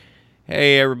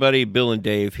Hey everybody, Bill and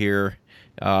Dave here.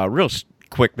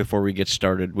 Quick before we get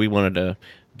started, we wanted to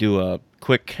do a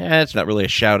quick. It's not really a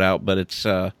shout out, but it's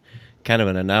kind of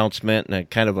an announcement and a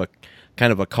kind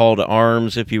of a call to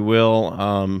arms, if you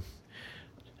will.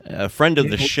 A friend of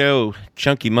the show,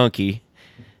 Chunky Monkey,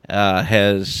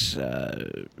 has.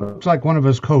 Looks like one of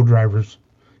his co-drivers.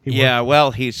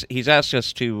 He's asked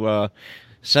us to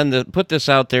put this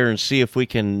out there and see if we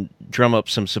can drum up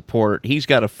some support. He's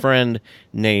got a friend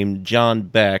named John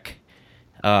Beck,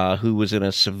 who was in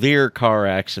a severe car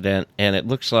accident, and it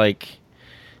looks like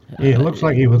he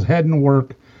was heading to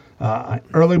work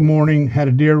early morning, had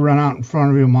a deer run out in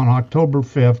front of him on October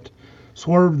 5th,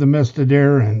 swerved to miss the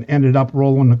deer, and ended up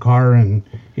rolling the car, and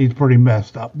he's pretty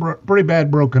messed up, pretty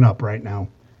bad broken up right now.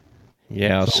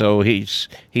 Yeah, so he's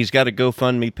got a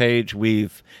GoFundMe page.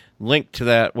 We've linked to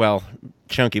that. Well,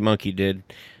 Chunky Monkey did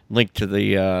link to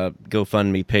the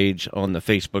GoFundMe page on the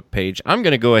Facebook page. I'm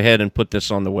going to go ahead and put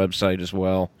this on the website as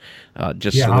well,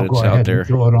 just so that I'll it's go ahead out there. And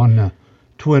throw it on the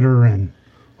Twitter and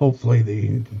hopefully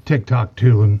the TikTok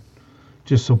too, and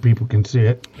just so people can see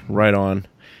it. Right on.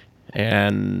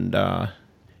 And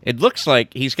it looks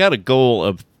like he's got a goal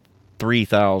of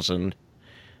 3,000,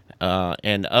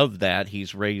 and of that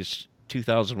he's raised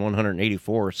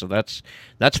 2,184. So that's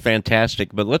fantastic.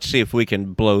 But let's see if we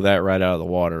can blow that right out of the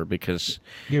water, because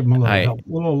give him a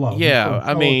little love. Yeah,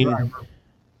 I mean, driver.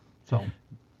 So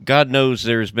God knows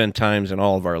there's been times in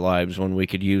all of our lives when we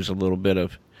could use a little bit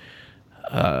of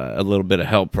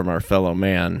help from our fellow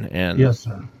man. And yes,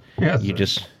 sir. Yes, you sir.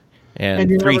 just and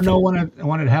you never know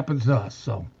when it happens to us.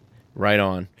 So right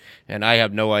on. And I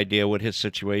have no idea what his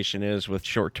situation is with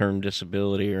short-term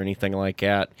disability or anything like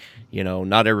that. You know,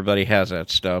 not everybody has that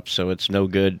stuff, so it's no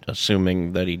good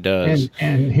assuming that he does.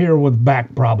 And here with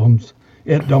back problems,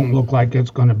 it don't look like it's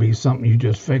going to be something you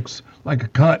just fix like a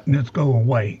cut and it's going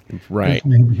away. Right.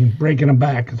 Breaking a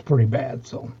back is pretty bad.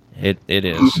 So it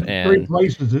is. And 3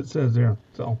 places it says there.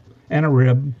 So, and a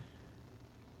rib.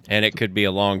 And it could be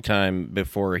a long time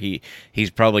before he's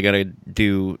probably going to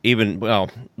do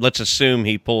let's assume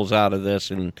he pulls out of this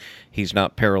and he's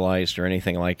not paralyzed or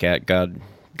anything like that. God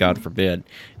forbid.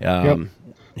 Yep.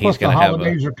 He's Plus the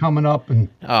holidays are coming up, and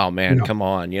oh man, come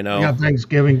on, we got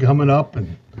Thanksgiving coming up,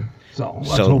 and so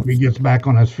let's hope he gets back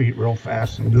on his feet real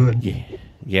fast and good.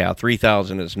 Yeah,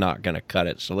 3,000 is not going to cut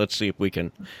it. So let's see if we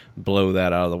can blow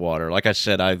that out of the water. Like I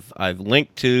said, I've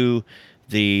linked to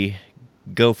the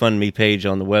GoFundMe page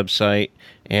on the website,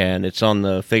 and it's on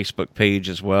the Facebook page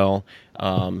as well.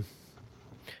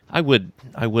 I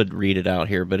would read it out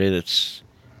here, but it's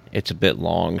a bit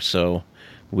long, so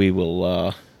we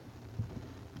will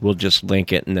we'll just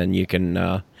link it, and then you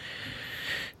can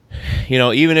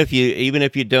even if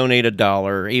you donate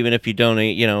 $1, even if you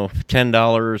donate $10,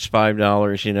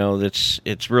 $5,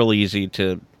 it's real easy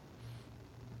to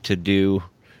do.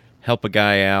 Help a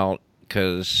guy out,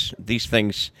 because these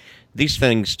things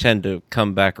tend to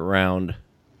come back around,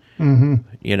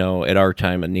 at our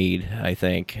time of need, I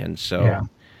think. And so, yeah,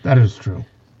 that is true.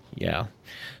 Yeah.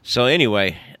 So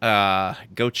anyway,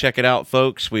 go check it out,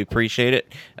 folks. We appreciate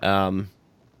it.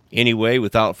 Anyway,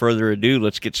 without further ado,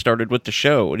 let's get started with the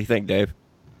show. What do you think, Dave?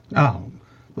 Oh,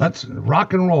 let's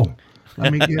rock and roll.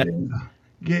 Let me get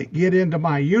into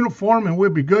my uniform, and we'll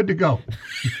be good to go.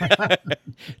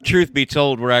 Truth be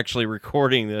told, we're actually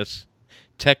recording this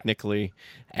technically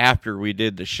after we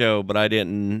did the show, but I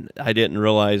didn't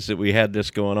realize that we had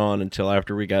this going on until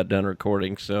after we got done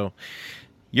recording. So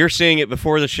you're seeing it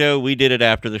before the show. We did it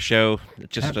after the show.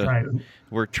 That's right.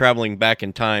 We're traveling back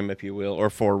in time, if you will, or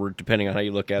forward, depending on how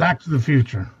you look at it. Back to the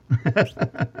future.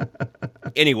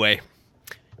 Anyway,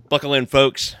 buckle in,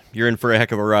 folks. You're in for a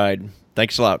heck of a ride.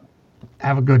 Thanks a lot.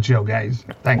 Have a good show, guys.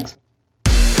 Thanks.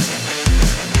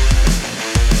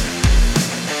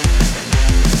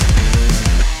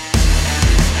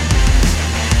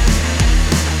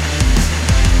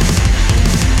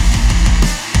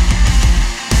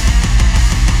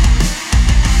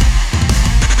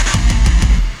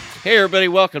 Hey everybody,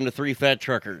 welcome to Three Fat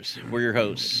Truckers. We're your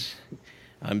hosts.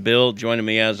 I'm Bill. Joining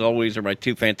me as always are my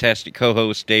two fantastic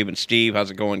co-hosts, Dave and Steve.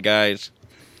 How's it going, guys?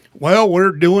 Well,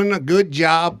 we're doing a good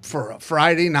job for a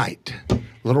Friday night. A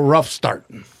little rough start.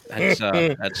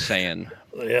 That's saying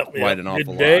quite an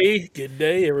awful lot. Good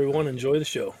day, everyone. Enjoy the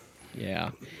show.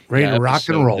 Yeah. Ready to rock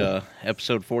and roll.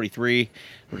 Episode 43,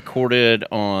 recorded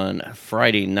on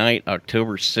Friday night,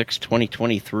 October 6,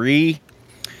 2023.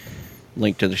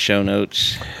 Link to the show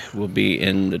notes will be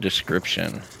in the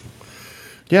description.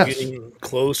 Yes. Getting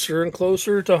closer and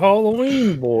closer to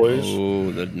Halloween, boys. Oh,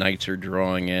 the nights are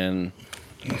drawing in.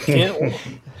 Can't.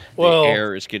 The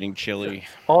air is getting chilly.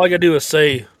 All I gotta do is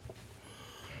say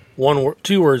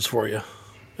Two words for you,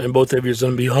 and both of you are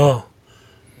gonna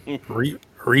be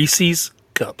Reese's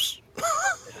Cups.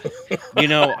 You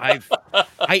know,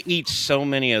 I eat so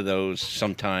many of those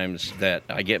sometimes that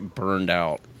I get burned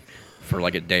out for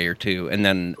like a day or two, and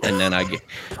then I get.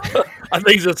 I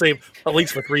think it's gonna say at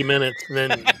least for 3 minutes, and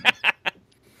then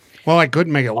Well, I could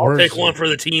make it I'll worse. take one for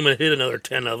the team and hit another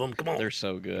 10 of them. Come on. They're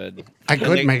so good. I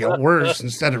could make it worse.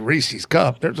 Instead of Reese's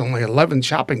Cup, there's only 11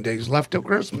 shopping days left till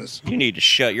Christmas. You need to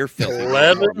shut your filthy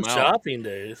 11 mouth. shopping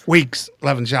days. Weeks,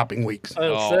 11 shopping weeks. I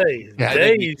would Oh. say Yeah.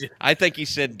 days. I think he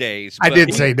said days. I but-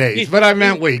 did say days, but I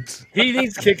meant weeks. He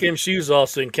needs to kick him shoes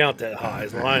off so he can count that high.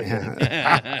 Is what I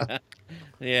think.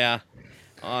 Yeah,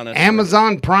 honestly.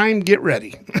 Amazon Prime, get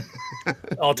ready.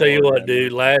 I'll tell you what,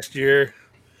 dude. Last year,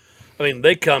 I mean,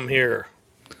 they come here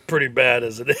pretty bad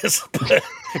as it is. But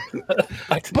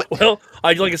like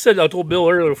I said, I told Bill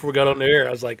earlier before we got on the air.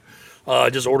 I was like,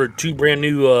 I just ordered 2 brand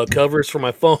new covers for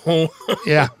my phone.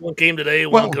 Yeah. One came today,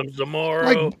 Well, one comes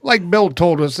tomorrow. Like Bill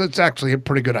told us, it's actually a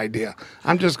pretty good idea.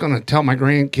 I'm just going to tell my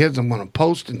grandkids I'm going to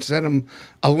post and send them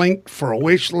a link for a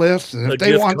wish list, and A if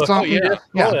they gift want card. something, Oh,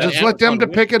 yeah, yeah. just let them to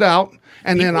pick it out,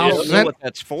 and then People I'll don't know send. what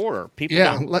that's for. People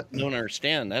Yeah, don't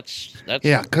understand. That's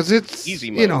Yeah, because it's Easy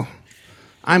you mode. know,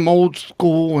 I'm old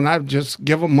school, and I just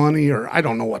give them money, or I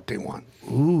don't know what they want.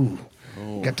 Ooh,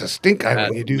 get the stink eye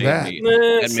when you do made that. me- Nah,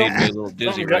 that made me a little dizzy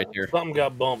something right got, there. Something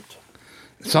got bumped.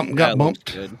 Something That got looks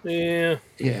bumped. good. Yeah.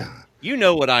 Yeah, You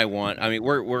know what I want. I mean,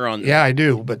 we're on. yeah, I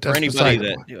do. But For that's anybody beside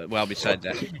the point. that, well, besides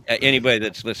that, anybody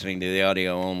that's listening to the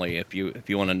audio only, if you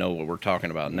want to know what we're talking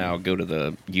about now, go to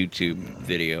the YouTube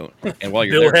video. And while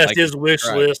you're Bill there, has like, his wish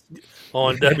subscribe. list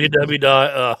on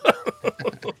www.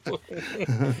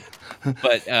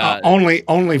 But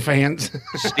Only fans.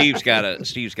 Steve's got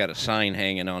a sign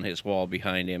hanging on his wall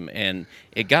behind him, and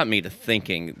it got me to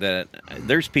thinking that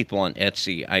there's people on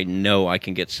Etsy. I know I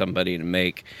can get somebody to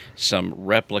make some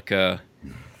replica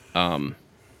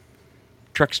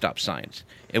truck stop signs,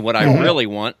 and what I really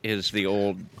want is the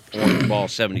old Orange Ball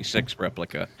 76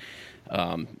 replica,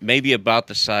 maybe about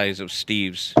the size of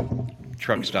Steve's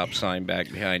truck stop sign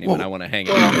back behind him, and I want to hang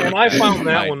it. Well, and I found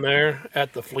that Right. one there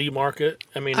at the flea market.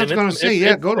 I mean, I was and gonna say,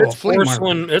 yeah, go to a it's flea market.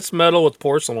 porcelain. It's metal with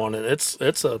porcelain on it.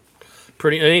 It's a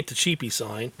pretty. It ain't the cheapy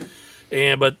sign,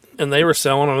 and they were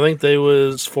selling them. I think they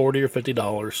was $40 or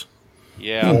 $50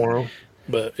 Yeah. for them.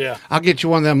 But yeah, I'll get you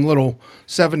one of them little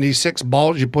 76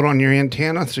 balls you put on your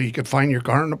antenna so you could find your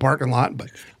car in the parking lot. But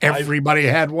everybody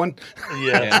had one.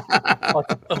 yeah.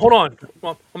 Hold on.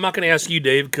 Well, I'm not going to ask you,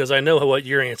 Dave, because I know what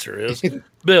your answer is.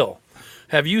 Bill,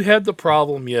 have you had the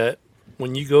problem yet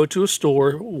when you go to a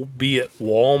store, be it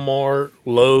Walmart,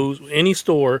 Lowe's, any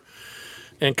store,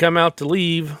 and come out to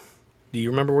leave? Do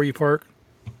you remember where you park?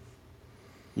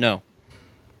 No.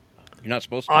 You're not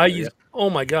supposed to. I do used, that. oh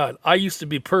my God, I used to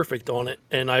be perfect on it,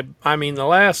 and I mean the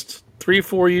last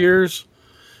 3-4 years,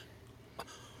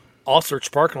 I'll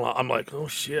search parking lot. I'm like, oh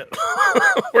shit,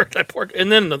 where did I park?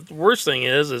 And then the worst thing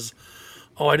is,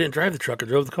 oh, I didn't drive the truck, I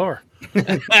drove the car,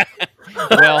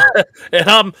 Well,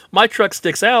 and my truck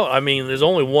sticks out. I mean, there's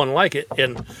only one like it,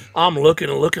 and I'm looking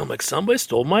and looking. I'm like, somebody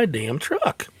stole my damn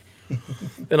truck,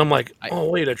 and I'm like, oh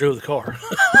wait, I drove the car.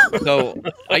 so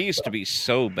I used to be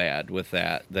so bad with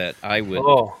that I would.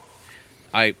 Oh.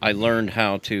 I learned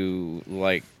how to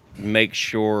like make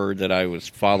sure that I was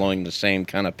following the same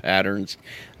kind of patterns.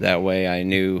 That way I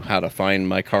knew how to find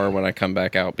my car when I come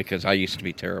back out, because I used to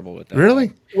be terrible with that.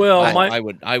 Really? Well,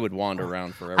 I would wander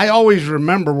around forever. I always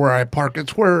remember where I park.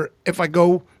 It's where if I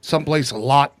go someplace a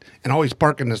lot and always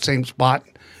park in the same spot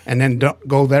and then don't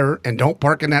go there and don't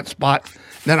park in that spot,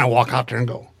 then I walk out there and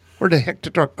go, where the heck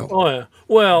did the truck go? Oh yeah.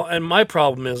 Well, and my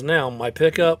problem is now my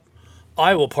pickup.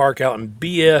 I will park out in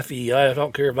BFE. I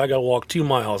don't care if I got to walk 2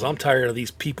 miles. I'm tired of these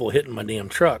people hitting my damn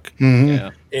truck.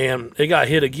 Yeah. And it got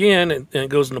hit again, and it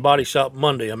goes in the body shop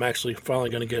Monday. I'm actually finally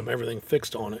going to get everything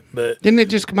fixed on it. But Didn't it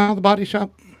just come out of the body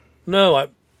shop? no, I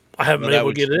haven't Well, been able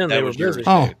to get it in. that They were was yours. busy.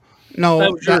 Oh, no.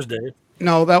 That was yours, Dave.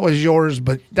 No, that was yours,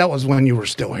 but that was when you were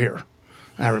still here.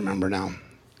 I remember now.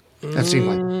 That seemed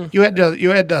like you had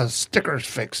the stickers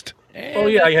fixed. Oh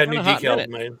yeah, I had new Been a hot decals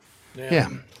minute. made. Yeah.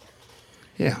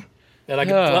 Yeah.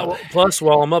 And plus,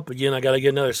 while I'm up again, I got to get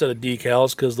another set of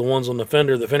decals because the ones on the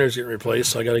fenders get replaced.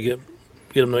 So I got to get them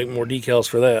to make more decals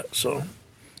for that. So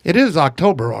It is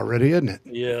October already, isn't it?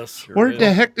 yes, Where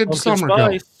the heck did Pumpkin summer go?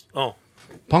 spice. Oh,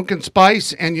 Pumpkin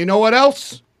spice, and you know what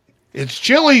else? It's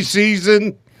chili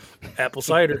season. apple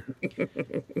cider.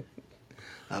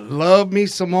 I love me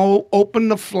some old open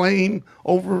the flame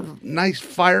over nice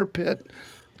fire pit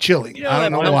chili. You know, I that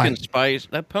don't know pumpkin why. spice.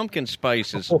 That pumpkin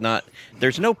spice is not.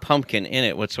 There's no pumpkin in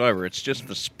it whatsoever. It's just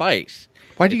the spice.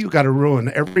 Why do you got to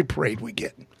ruin every parade we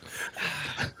get?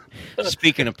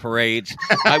 Speaking of parades,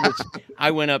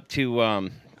 I went up to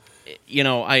you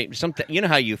know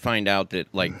how you find out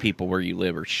that like people where you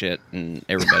live are shit and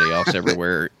everybody else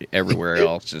everywhere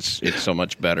else it's so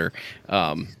much better.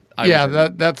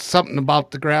 That's something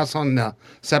about the grass on the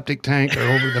septic tank or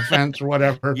over the fence or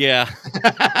whatever. Yeah,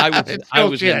 I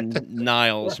was shit. in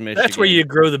Niles, Michigan. That's where you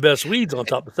grow the best weeds on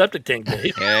top of the septic tank,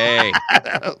 Dave. Hey,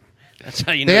 that's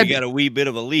how you know you got a wee bit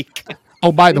of a leak.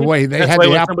 Oh, by the way, they That's had why the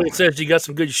when apple. somebody says you got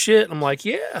some good shit, I'm like,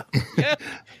 yeah.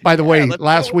 By the way, let's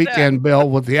last go with that. weekend, Bill,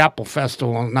 was the Apple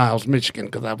Festival in Niles, Michigan,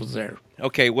 because I was there.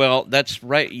 Okay, well that's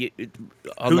right.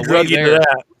 On Who the way drug you there, to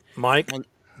that, Mike?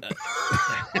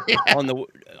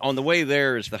 on the way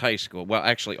there is the high school. Well,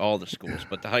 actually, all the schools,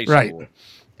 but the high Right. school.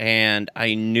 And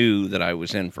I knew that I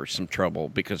was in for some trouble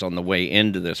because on the way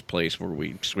into this place where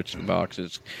we switched the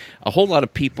boxes, a whole lot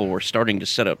of people were starting to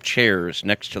set up chairs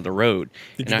next to the road.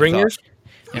 Did And you I bring thought- yours?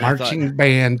 and I thought, Marching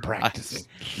band practice.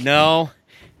 no,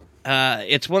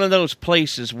 it's one of those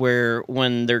places where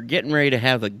when they're getting ready to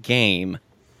have a game,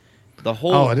 the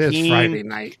whole It is team, Friday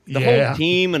night. the whole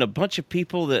team and a bunch of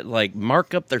people that like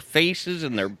mark up their faces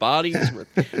and their bodies with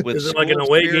Is it like an school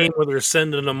away spirit. game where they're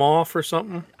sending them off or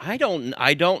something? I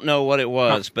don't know what it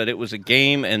was, but it was a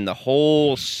game and the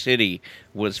whole city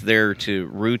was there to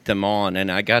root them on,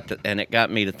 and it got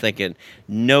me to thinking,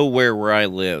 nowhere where I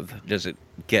live does it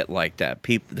get like that.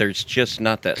 There's just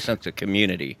not that sense of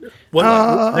community. Hey,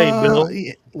 Bill,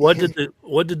 yeah. what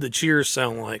did the cheers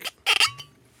sound like?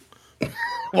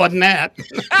 Wasn't that?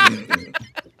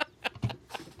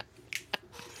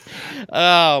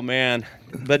 Oh man.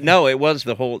 But no, it was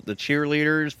the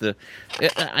cheerleaders,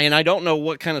 and I don't know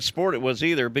what kind of sport it was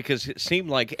either because it seemed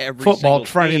like every Football, single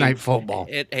Friday team- night football.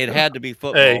 It had to be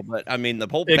football, Hey, but I mean the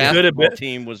whole it could have basketball been-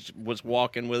 team was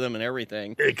walking with them and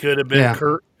everything. It could have been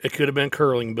Yeah. It could have been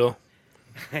curling, Bill.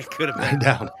 It could have I been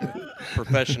doubt.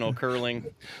 professional curling.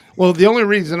 Well, the only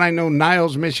reason I know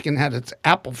Niles, Michigan had its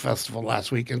Apple Festival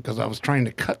last weekend because I was trying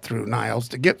to cut through Niles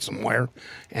to get somewhere,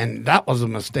 and that was a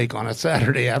mistake on a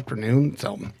Saturday afternoon.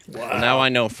 So, Well, now I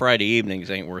know Friday evenings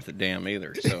ain't worth a damn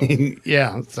either. So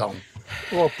yeah, so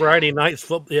Well, Friday night's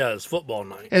football. Yeah, it's football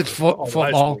night. it's All high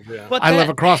football. schools, yeah. But I live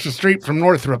that- across the street from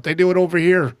Northrop. They do it over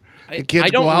here. The kids I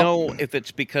don't go out. know if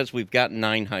it's because we've got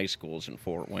 9 high schools in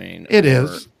Fort Wayne. It or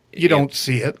is. You don't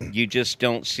see it. You just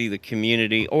don't see the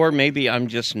community, or maybe I'm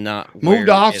just not. Move where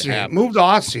to it Ossian. happens. Move to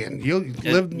Ossian. You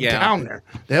live yeah. down there.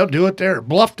 They'll do it there.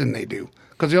 Bluffton, they do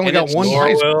because they only And got it's one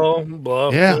high school. Orwell,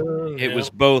 Bluffton. It was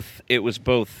both. It was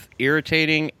both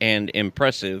irritating and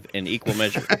impressive in equal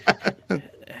measure.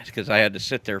 Because I had to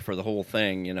sit there for the whole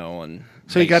thing, and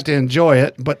So you got to enjoy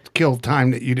it, but kill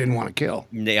time that you didn't want to kill.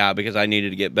 yeah, because I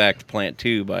needed to get back to Plant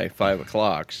 2 by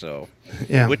 5:00. So,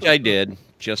 Yeah. which I did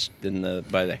just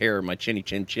by the hair of my chinny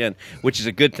chin chin, which is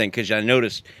a good thing because I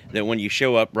noticed that when you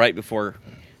show up right before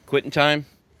quitting time,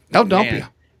 They'll dump man, you.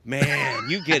 Man,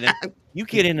 you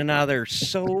get in and out of there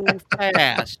so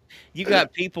fast. You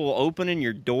got people opening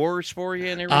your doors for you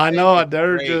and everything. I know it.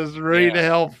 They're Great. just ready to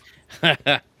Yeah.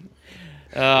 help.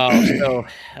 Oh, so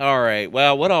all right.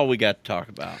 Well, what all we got to talk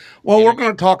about? Well, we're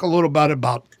going to talk a little bit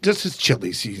about this is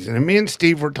chili season, and me and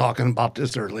Steve were talking about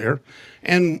this earlier.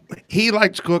 And he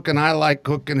likes cooking, I like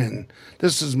cooking, and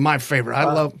this is my favorite. I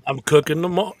love. I'm cooking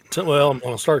them. Well, I'm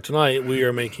going to start tonight. We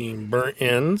are making burnt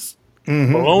ends,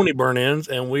 Mm-hmm. bologna burnt ends,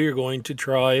 and we are going to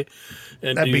try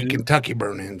and That'd be do Kentucky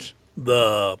burn-ins.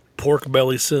 the pork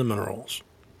belly cinnamon rolls.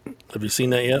 Have you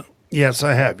seen that yet? Yes,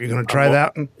 I have. You're going to try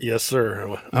that one? Yes,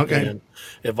 sir. Okay. And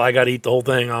if I got to eat the whole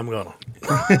thing, I'm gonna.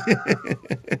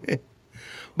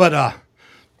 But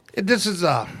this is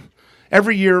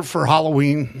every year for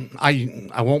Halloween.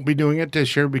 I won't be doing it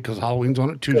this year because Halloween's on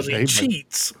a Because Tuesday. he but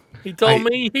cheats. He told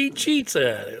me he cheats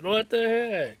at it. What the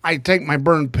heck? I take my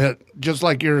burn pit just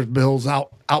like yours, Bill's,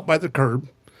 out by the curb.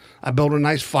 I build a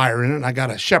nice fire in it. I got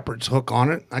a shepherd's hook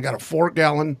on it. I got a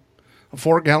 4-gallon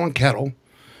kettle,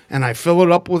 and I fill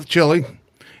it up with chili,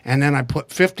 and then I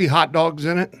put 50 hot dogs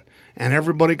in it, and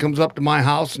everybody comes up to my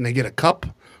house and they get a cup,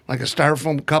 like a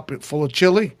styrofoam cup full of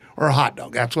chili or a hot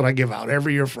dog. That's what I give out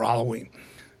every year for Halloween.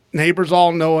 Neighbors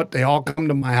all know it. They all come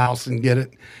to my house and get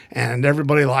it, and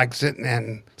everybody likes it.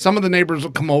 And some of the neighbors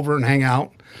will come over and hang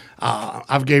out.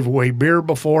 I've gave away beer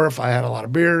before if I had a lot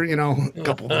of beer, a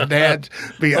couple of the dads.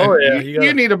 Be, Oh, yeah, you, you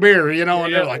gotta- need a beer, and they're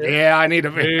Yeah, like, yeah. yeah, I need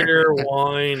a beer. Beer,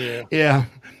 wine, yeah. Yeah.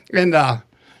 And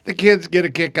the kids get a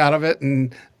kick out of it,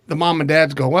 and the mom and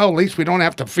dads go, well, at least we don't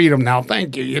have to feed them now.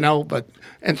 Thank you, but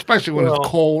and especially when Well- it's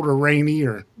cold or rainy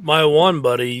or My one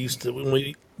buddy when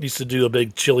we used to do a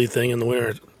big chili thing in the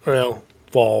winter,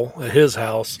 fall at his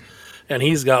house, and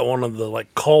he's got one of the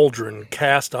like cauldron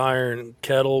cast iron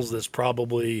kettles that's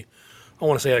probably, I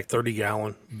want to say like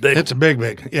 30-gallon. Big. It's a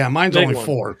big. Yeah, mine's Big only one.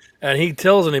 4. And he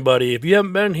tells anybody, if you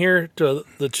haven't been here to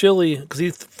the chili, because he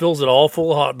fills it all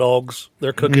full of hot dogs,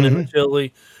 they're cooking in the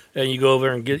chili, and you go over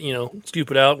and get,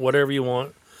 scoop it out, whatever you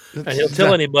want. And he'll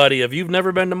tell anybody, if you've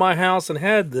never been to my house and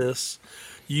had this,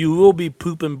 you will be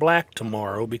pooping black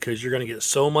tomorrow because you're going to get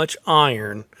so much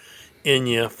iron in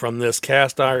you from this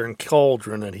cast iron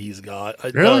cauldron that he's got.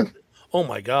 Really? Oh,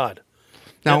 my God.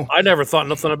 Now, I never thought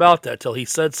nothing about that till he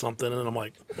said something, and I'm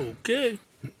like, okay.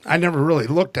 I never really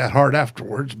looked that hard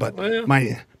afterwards, but Well,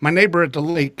 my neighbor at the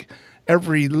lake,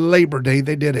 every Labor Day,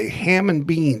 they did a ham and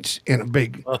beans in a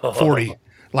big 40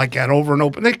 like that over and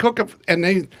over. They cook it, and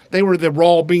they were the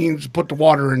raw beans, put the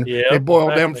water in, Yep, they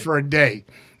boiled them exactly. for a day,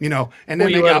 and then Well,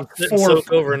 they you let got them sit and 4.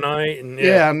 soak overnight, and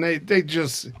Yeah, and they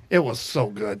just, it was so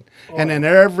good. And then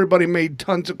everybody made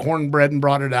tons of cornbread and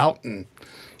brought it out, and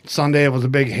Sunday it was a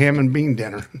big ham and bean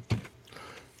dinner.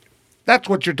 That's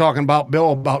what you're talking about,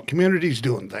 Bill, about communities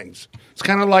doing things. It's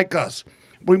kind of like us.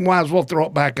 We might as well throw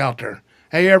it back out there.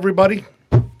 Hey, everybody,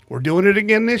 we're doing it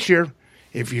again this year.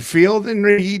 If you feel the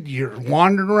need, you're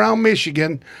wandering around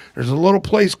Michigan, there's a little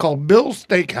place called Bill's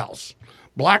Steakhouse,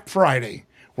 Black Friday.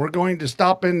 We're going to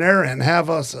stop in there and have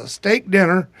us a steak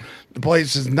dinner. The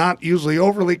place is not usually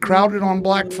overly crowded on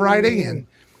Black Friday, and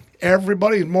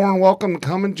everybody's more than welcome to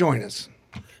come and join us.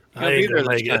 I ain't gonna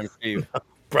make it. Steve.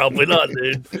 Probably not,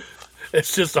 dude.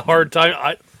 It's just a hard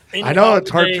time. I know it's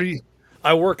hard for you.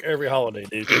 I work every holiday,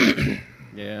 dude.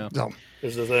 Yeah. So,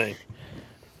 Is the thing.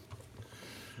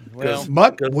 Well,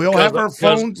 but 'cause- we'll have our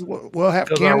phones. We'll have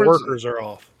Because our cameras. workers are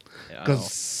off. yeah,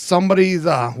 Because somebody's,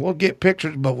 we'll get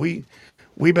pictures, but we've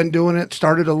been doing it.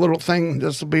 Started a little thing.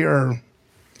 This will be our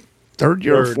 3rd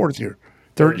year or Third. 4th year.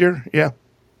 3rd year, yeah.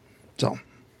 So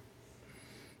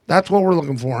that's what we're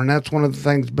looking for, and that's one of the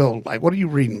things, Bill. Like, what are you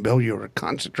reading, Bill? You're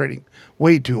concentrating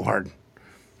way too hard.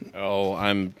 oh,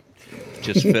 I'm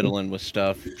just fiddling with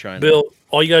stuff, trying Bill,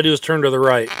 all you gotta do is turn to the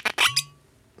right.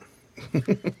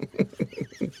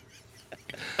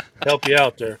 Help you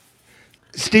out there.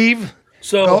 Steve,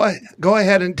 So go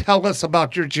ahead and tell us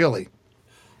about your chili.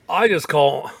 I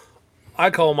call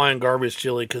mine garbage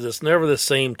chili because it's never the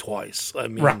same twice. I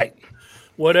mean, Right.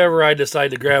 whatever I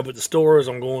decide to grab at the stores,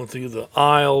 I'm going through the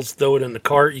aisles, throw it in the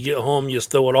cart. You get home, you just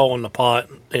throw it all in the pot,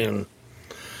 and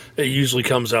it usually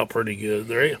comes out pretty good.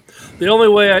 The only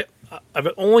way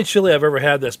only chili I've ever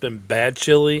had that's been bad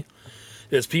chili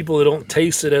is people that don't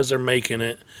taste it as they're making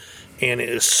it, and it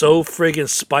is so friggin'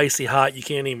 spicy hot you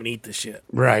can't even eat the shit.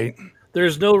 Right.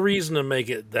 There's no reason to make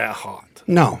it that hot.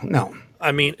 No.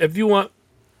 I mean, if you want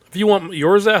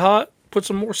yours that hot, put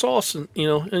some more sauce in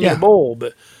Yeah. your bowl.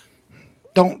 But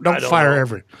Don't don't fire know.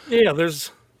 every. yeah,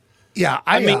 there's. Yeah,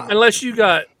 I mean, unless you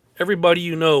got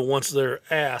everybody wants their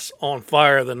ass on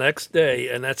fire the next day,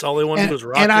 and that's all they want to do is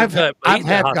rock and their I've- gut. But I've eat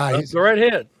that had hot stuff, guys- Go right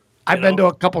ahead. I've you been know?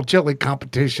 to a couple chili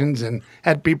competitions and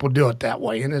had people do it that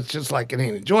way, and it's just like it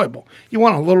ain't enjoyable. You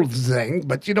want a little zing,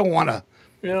 but you don't want to.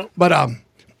 Yeah. But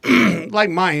like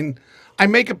mine, I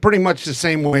make it pretty much the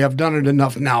same way. I've done it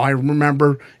enough now. I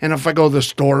remember, and if I go to the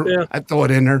store, Yeah. I throw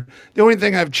it in there. The only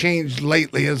thing I've changed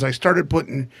lately is I started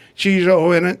putting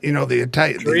chorizo in it. The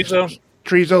Italian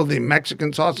chorizo, the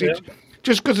Mexican sausage,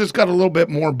 just because it's got a little bit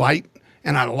more bite,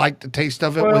 and I like the taste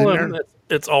of it Well, in and there.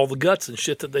 it's all the guts and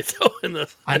shit that they throw in the.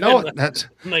 I know it. That's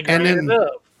And they and grind then. it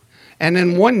up. And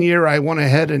then one year I went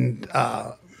ahead and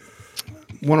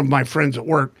one of my friends at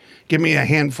work gave me a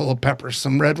handful of peppers,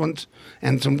 some red ones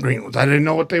and some green ones. I didn't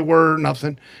know what they were,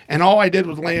 nothing. And all I did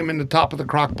was lay them in the top of the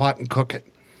crock pot and cook it.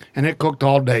 And it cooked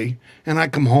all day. And I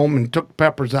come home and took the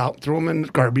peppers out, threw them in the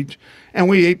garbage, and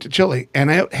we ate the chili. And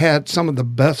it had some of the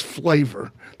best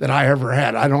flavor that I ever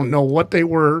had. I don't know what they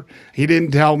were. He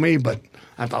didn't tell me, but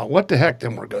I thought, what the heck,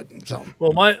 them were good. So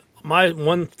Well, my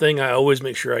one thing I always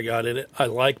make sure I got in it. I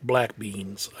like black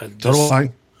beans. so do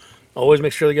I. Always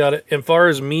make sure they got it. And far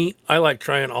as meat, I like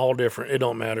trying all different. It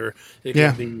don't matter. It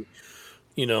Yeah. can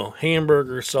be,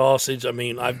 hamburger, sausage. I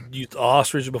mean, I've used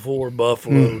ostrich before,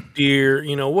 buffalo, deer,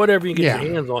 whatever you get Yeah.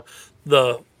 your hands on.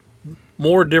 The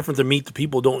more different the meat that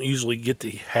people don't usually get to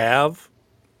have,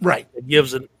 Right. it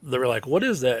gives it, they're like, what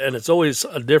is that? And it's always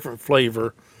a different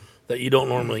flavor that you don't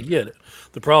normally get it.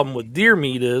 The problem with deer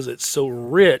meat is it's so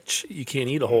rich, you can't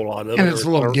eat a whole lot of it. And it's a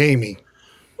little gamey.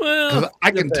 Well, 'Cause I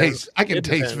it can depends. taste It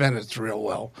depends. Venice real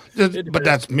well, depends. but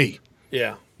that's me.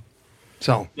 Yeah.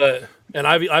 So And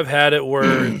I've had it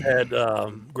where it had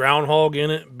groundhog in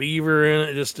it, beaver in it.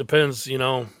 It just depends,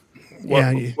 whoever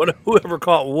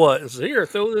caught what. And said, here,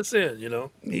 throw this in,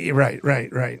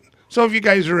 right. So if you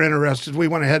guys are interested, we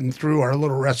went ahead and threw our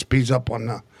little recipes up on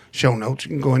the show notes. You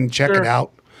can go and check Sure. it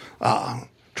out.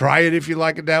 Try it if you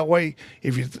like it that way.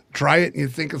 If you try it and you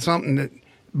think of something that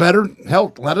better,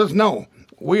 hell, let us know.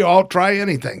 We all try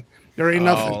anything. There ain't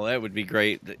nothing. Oh, that would be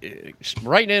great.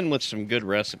 Write in with some good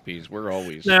recipes. We're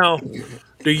always Now,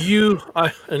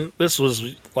 and this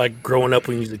was like growing up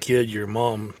when you was a kid, your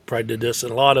mom probably did this,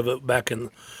 and a lot of it back in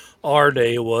our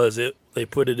day they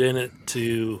put it in it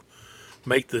to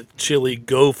make the chili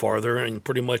go farther, and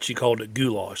pretty much you called it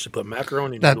goulash. They put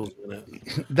macaroni noodles in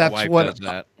it. That's wife what does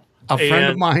that. a friend of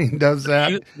And mine does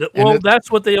that. Well, And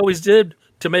that's what they always did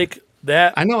to make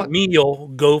that I know it. meal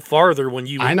go farther. When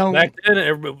you I know. back then,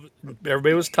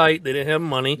 everybody was tight; they didn't have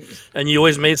money, and you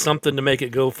always made something to make it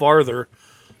go farther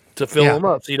to fill Yeah. them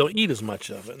up, so you don't eat as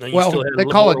much of it. And then you well, still had a they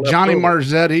little call more it left Johnny over.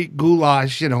 Marzetti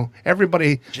goulash. Everybody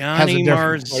has a Johnny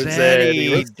different. Marzetti,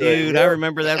 Marzetti, dude. yeah. I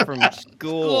remember that from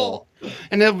school.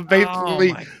 And it was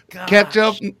basically my gosh.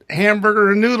 ketchup,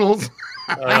 hamburger, and noodles.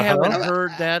 I haven't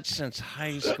heard that since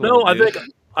high school. No, dude.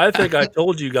 I think I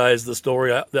told you guys the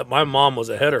story that my mom was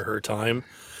ahead of her time.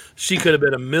 She could have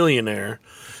been a millionaire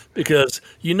because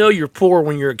you're poor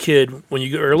when you're a kid. When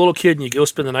you're a little kid and you go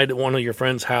spend the night at one of your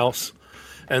friend's house,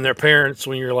 and their parents,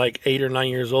 when you're like 8 or 9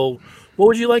 years old, what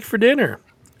would you like for dinner?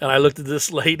 And I looked at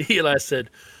this lady and I said,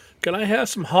 "Can I have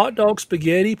some hot dog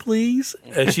spaghetti, please?"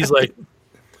 And she's like,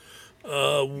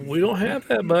 "We don't have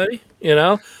that, buddy."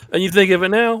 And you think of it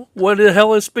now, what the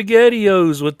hell is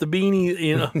SpaghettiOs with the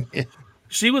beanie?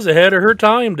 She was ahead of her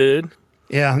time, dude.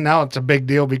 Yeah, now it's a big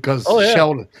deal because Oh, yeah.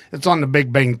 Sheldon. It's on The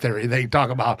Big Bang Theory. They talk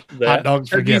about hot dog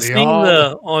Have you spaghetti. seen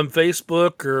Oh, on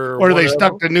Facebook or where they whatever?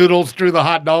 stuck the noodles through the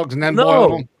hot dogs and then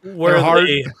boiled No, them. where They're hard.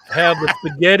 they have the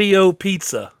SpaghettiO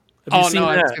pizza. Have you Oh, seen no,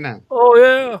 I've that? seen that. Oh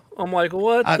yeah, I'm like,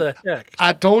 what I- the heck?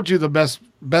 I told you the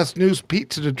best news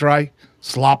pizza to try,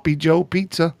 Sloppy Joe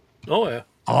pizza. Oh yeah.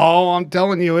 Oh, I'm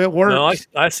telling you, it works.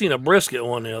 No, I seen a brisket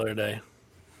one the other day.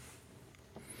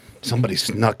 Somebody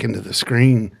snuck into the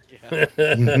screen.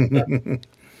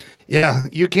 Yeah,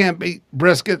 you can't beat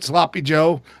brisket, Sloppy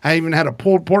Joe. I even had a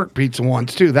pulled pork pizza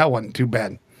once too. That wasn't too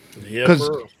bad Yeah. because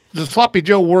the Sloppy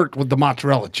Joe worked with the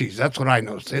mozzarella cheese. That's what I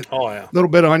noticed. A Oh yeah. little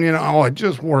bit of onion. Oh, it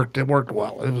just worked. It worked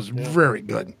well. It was very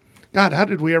good. God, how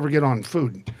did we ever get on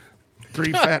food?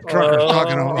 Three fat truckers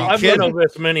talking about. I've been over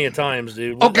this many a times,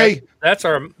 dude. Okay. That's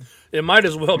our. It might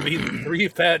as well be the Three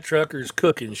Fat Truckers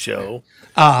cooking show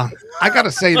I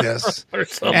gotta say this. or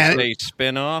something. And- a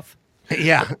spin-off.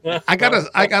 Yeah, I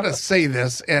gotta say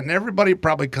this, and everybody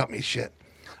probably cut me shit.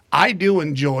 I do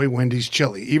enjoy Wendy's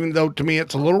chili, even though to me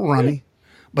it's a little runny,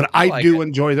 but I like do it.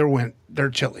 enjoy their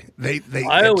chili. They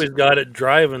I it's- always got it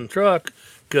driving truck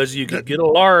because you could get a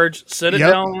large, set it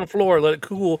Yep. down on the floor, let it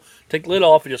cool, take the lid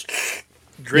off, and just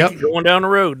drink Yep. it going down the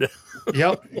road.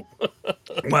 Yep.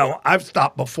 Well, I've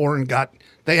stopped before and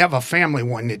they have a family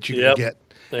one that you Yep. can get,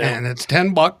 Yeah. and it's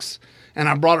 $10, and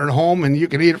I brought it home, and you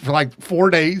can eat it for like 4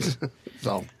 days.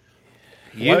 So,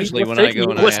 Usually when I go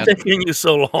and I what's ask, taking you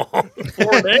so long?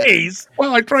 4 days.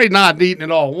 well, I tried not eating it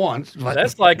all once, but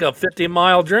That's like a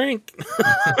 50-mile drink.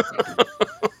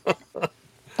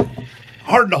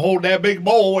 hard to hold that big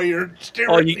bowl while you're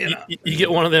staring. Oh, you know. you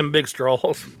get one of them big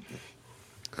straws.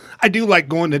 I do like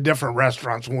going to different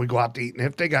restaurants when we go out to eat, and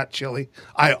if they got chili,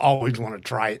 I always want to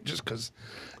try it just because,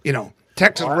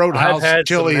 Texas Roadhouse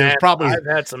chili is probably I've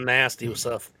had some nasty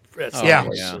stuff. at some yeah.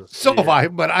 places. So have I,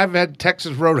 but I've had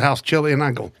Texas Roadhouse chili, and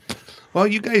I go, well,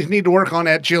 you guys need to work on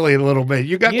that chili a little bit.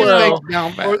 You got the Well, steaks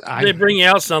down or bad. they bring you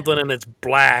out something and it's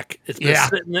black. It's been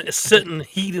Yeah. sitting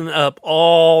heating up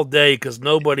all day because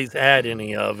nobody's had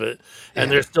any of it,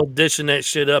 and they're still dishing that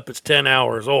shit up. It's 10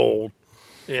 hours old.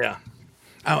 Yeah.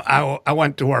 I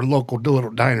went to our local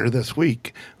little diner this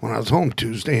week when I was home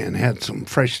Tuesday and had some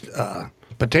fresh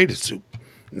potato soup.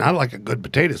 And I like a good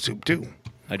potato soup too.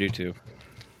 I do too.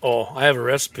 Oh, I have a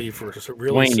recipe for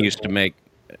really. Wayne simple. used to make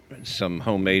some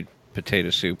homemade potato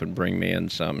soup and bring me in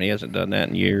some. He hasn't done that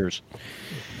in years.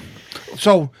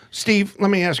 So, Steve,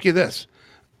 let me ask you this: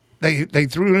 they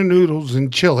threw the noodles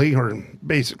and chili, or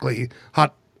basically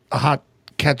hot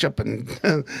ketchup and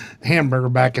hamburger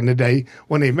back in the day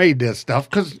when they made this stuff,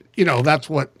 because that's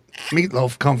what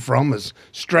meatloaf come from, is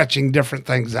stretching different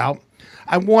things out.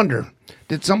 I wonder,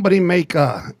 did somebody make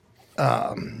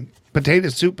potato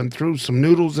soup and threw some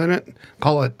noodles in it,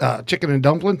 call it chicken and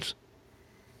dumplings?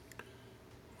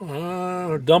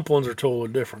 Dumplings are totally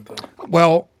different though.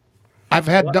 Well, I've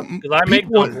had Because I make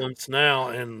dumplings now,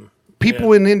 and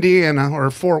people in Indiana or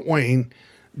Fort Wayne,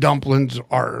 dumplings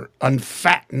are a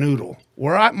fat noodle.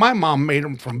 Where my mom made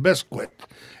them from Biscuit,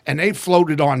 and they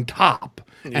floated on top,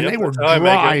 and Yep, they were that's how I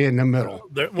make dry it. in the middle.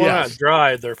 they're not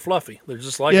dry. They're fluffy. They're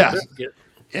just like Yes. a biscuit.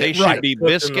 They right. should be cooked in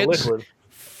the biscuits liquid.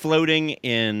 floating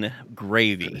in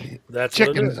gravy, That's what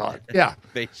it Chicken is. is hard. Yeah.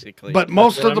 basically. But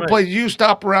most what of I the meant. places you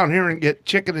stop around here and get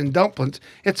chicken and dumplings,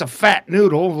 it's a fat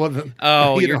noodle with a,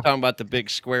 Oh, you you're know. talking about the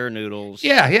big square noodles.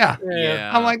 Yeah, yeah.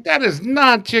 Yeah. I'm like, that is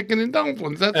not chicken and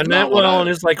dumplings. That's And not that what and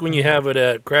it's like when you have it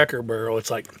at Cracker Barrel, it's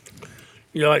like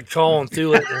you're like chawing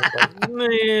through it. And it's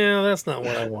like, yeah, that's not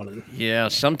what I wanted. Yeah,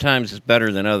 sometimes it's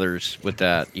better than others with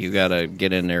that. You got to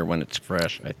get in there when it's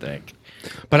fresh, I think.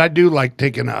 But I do like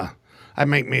I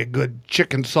make me a good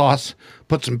chicken sauce,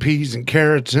 put some peas and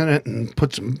carrots in it, and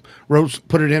put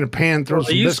it in a pan, throw I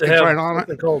some used to biscuits have right on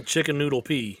something it. called chicken noodle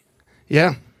pea.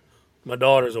 Yeah. My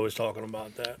daughter's always talking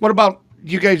about that. What about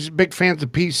you guys? Big fans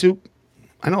of pea soup?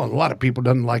 I know a lot of people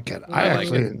doesn't like it. I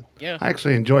like it. Yeah. I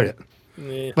actually enjoyed it.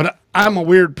 Yeah. But I'm a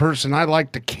weird person. I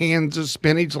like the cans of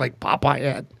spinach like Popeye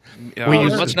had. Oh,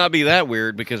 used it must to- not be that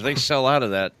weird because they sell out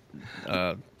of that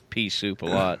pea soup a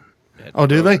lot. at Oh,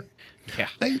 do they? Kroger. Yeah.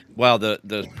 They- Well,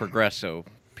 the Progresso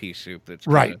pea soup. That's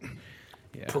Right.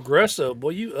 good. Progresso, boy,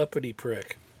 you uppity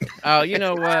prick. Oh, you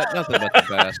know what? Nothing but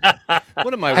the best.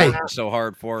 What am I Hey. working so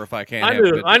hard for if I can't I have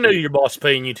knew good I knew food? your boss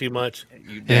paying you too much.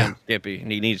 You Yeah. damn Skippy,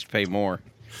 and he needs to pay more.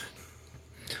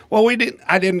 Well, I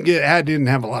didn't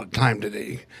have a lot of time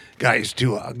today, guys,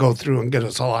 to go through and get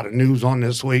us a lot of news on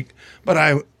this week. But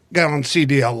I got on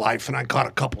CDL Life and I caught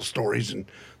a couple stories and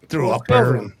threw up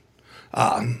there. And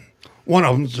one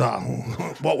of them's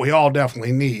what we all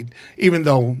definitely need, even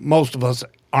though most of us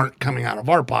aren't coming out of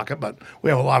our pocket. But we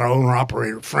have a lot of owner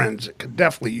operator friends that could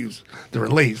definitely use the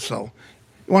relief. So,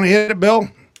 you want to hit it, Bill?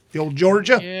 The old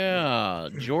Georgia. Yeah,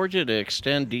 Georgia to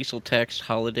extend diesel tax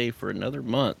holiday for another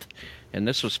month. And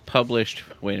this was published,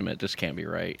 wait a minute, this can't be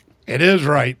right. It is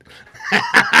right.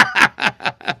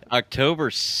 October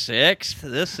 6th.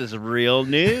 This is real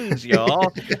news,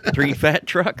 y'all. Three fat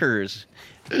truckers.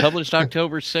 Published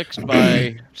October 6th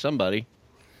by somebody.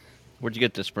 Where'd you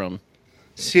get this from?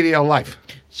 CDL Life.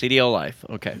 CDL Life.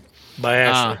 Okay. By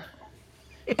Ashley.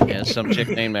 Yeah, some chick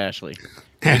named Ashley.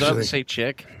 Did I Ashley. say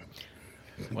chick?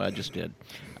 Well, I just did.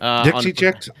 Dixie on-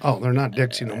 chicks? Oh, they're not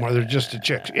Dixie no more. They're just a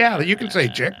chick. Yeah, you can say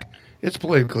chick. It's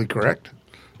politically correct.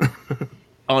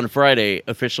 On Friday,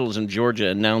 officials in Georgia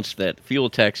announced that fuel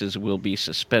taxes will be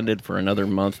suspended for another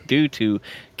month due to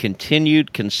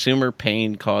continued consumer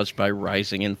pain caused by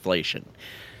rising inflation.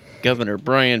 Governor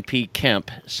Brian P.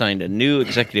 Kemp signed a new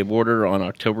executive order on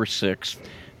October 6th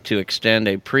to extend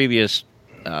a previous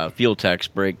fuel tax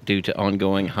break due to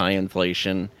ongoing high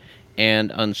inflation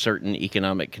and uncertain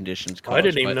economic conditions. I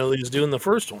didn't caused even by- know he was doing the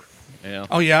first one. Yeah.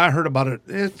 Oh, yeah, I heard about it.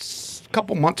 It's a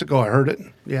couple months ago I heard it.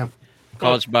 Yeah.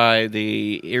 Caused by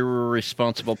the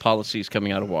irresponsible policies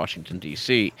coming out of Washington,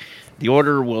 D.C. The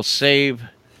order will save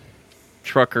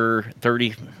trucker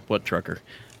 30. What trucker?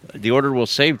 The order will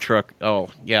save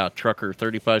trucker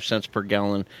 35 cents per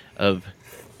gallon of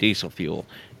diesel fuel.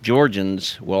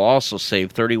 Georgians will also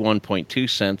save 31.2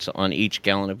 cents on each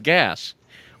gallon of gas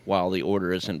while the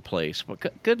order is in place. Well,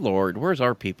 good Lord, where's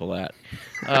our people at?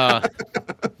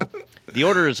 The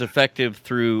order is effective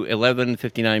through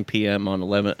 11:59 p.m. on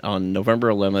November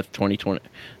 11th,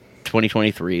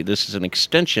 2023. This is an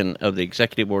extension of the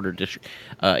executive order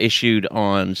issued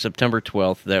on September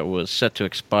 12th that was set to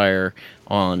expire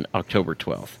on October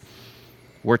 12th.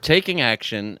 We're taking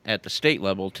action at the state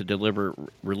level to deliver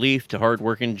relief to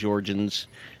hardworking Georgians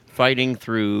fighting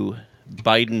through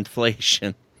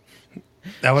Bidenflation.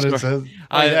 That what it says?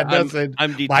 Oh, yeah, it does say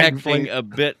I'm Biden detecting flag. a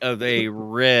bit of a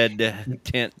red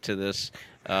tint to this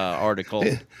article.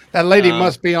 That lady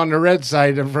must be on the red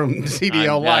side from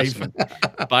CDL I'm Life. guessing.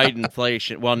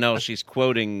 Bidenflation. Well, no, she's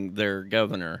quoting their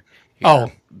governor. Here.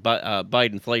 Oh.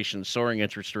 Bidenflation, soaring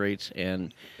interest rates,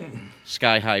 and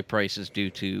sky-high prices due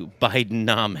to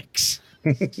Bidenomics.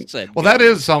 Said Well, that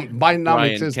is something. Bidenomics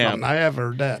Brian is Kemp. something. I have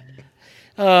heard that.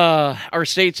 Our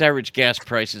state's average gas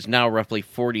price is now roughly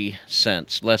 40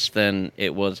 cents, less than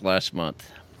it was last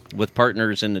month. With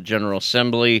partners in the General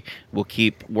Assembly, we'll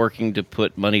keep working to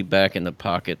put money back in the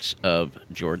pockets of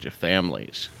Georgia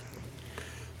families.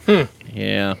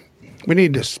 Yeah, We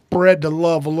need to spread the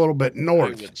love a little bit I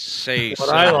north. would say But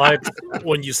so. I like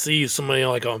when you see somebody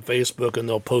like on Facebook and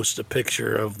they'll post a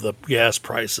picture of the gas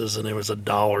prices and it was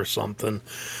 $1 something,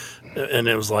 and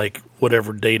it was like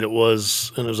whatever date it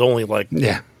was, and it was only like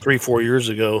Yeah. 3-4 years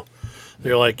ago.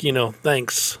 They're like,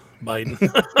 thanks, Biden.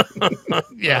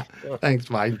 Yeah. Thanks,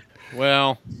 Biden.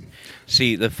 Well,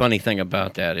 see, the funny thing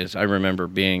about that is I remember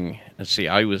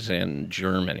I was in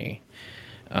Germany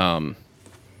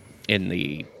in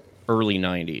the early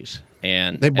 90s.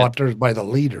 And They bought theirs by the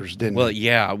liters, didn't well, they?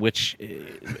 yeah, which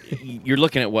you're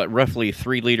looking at roughly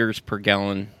 3 liters per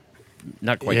gallon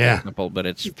not quite Yeah. technical, but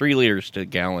it's 3 liters to a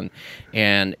gallon.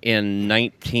 And in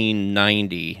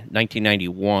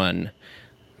 1991,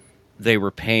 they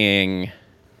were paying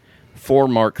 4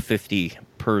 Mark 50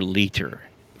 per liter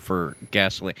for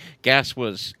gasoline. Gas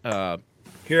was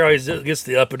Here always gets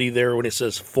the uppity there when it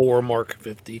says 4 Mark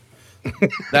 50.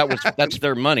 that's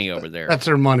their money over there. That's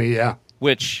their money, yeah.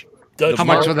 Which Dutch How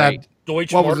much Mark, was that?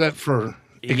 Deutsche What was Mark? that for?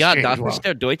 yeah, exchange? das Well, ist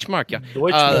der Deutschmark. Yeah,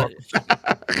 Deutsche Mark.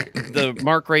 the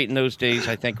mark rate in those days,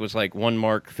 I think, was like 1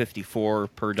 Mark 54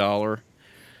 per dollar.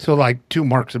 so like 2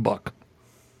 marks a buck.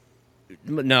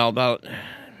 No, about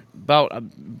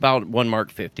 1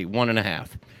 Mark 50,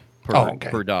 1.5 per Okay.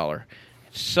 per dollar.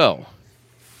 So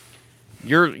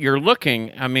you're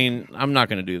looking. I mean, I'm not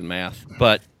going to do the math,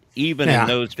 but even Yeah. in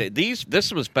those days,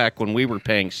 this was back when we were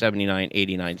paying 79,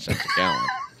 89 cents a gallon.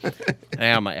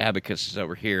 Now my abacus is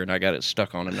over here, and I got it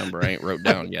stuck on a number I ain't wrote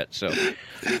down yet. So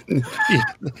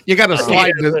You got to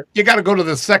slide. You got to go to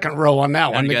the second row on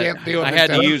that one. I, They got- can't do it. I had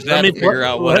to instead of- use that me to figure put-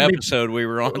 out what let me- episode we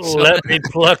were on. So. Let me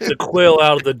pluck the quill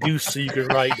out of the goose so you can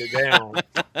write it down.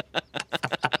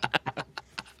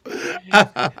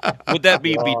 Would that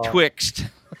be betwixt?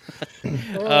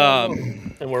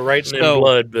 And we're writing So- in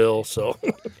blood, Bill. So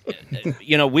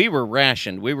We were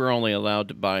rationed. We were only allowed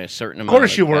to buy a certain amount.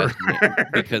 course you were. gasoline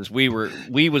because we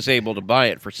was able to buy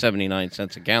it for 79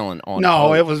 cents a gallon on. No,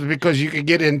 boat. it was because you could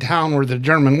get in town where the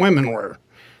German women were.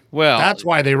 well. That's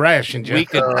why they rationed you. we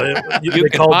could they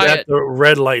could called buy that it. the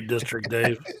red light district,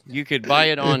 Dave. you could buy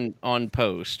it on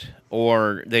post,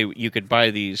 or you could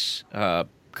buy these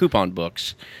coupon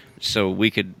books. So we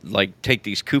could take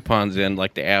these coupons in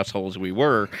like the assholes we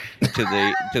were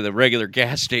to the regular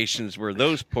gas stations where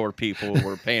those poor people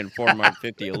were paying 4 Mark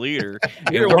 50 a liter.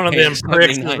 and You're we're one of paying them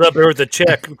pricks that 79. was up there with the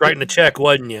check, writing the check,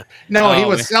 wasn't you? No, he Oh,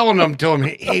 was man. selling them to him.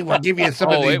 Hey, we'll give you some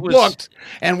of Oh, these it was- books,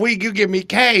 and you give me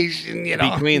cash, and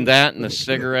Between that and the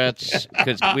cigarettes,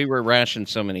 because we were rationed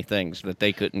so many things that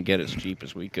they couldn't get as cheap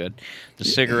as we could. The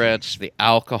cigarettes, the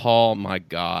alcohol, my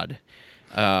God.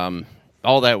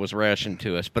 All that was rationed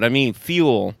to us. But I mean,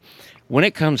 fuel, when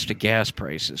it comes to gas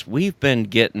prices, we've been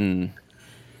getting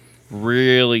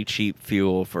really cheap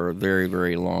fuel for a very,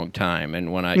 very long time.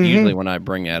 And usually when I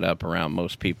bring that up around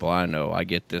most people I know, I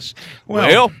get this,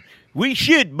 well we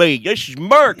should be. This is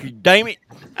America, damn it.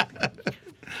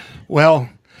 Well,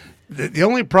 the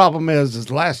only problem is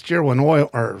last year when oil,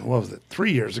 or what was it,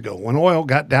 3 years ago, when oil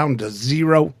got down to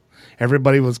zero,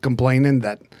 everybody was complaining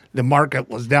that the market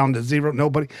was down to zero.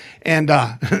 Nobody, and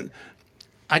I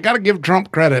got to give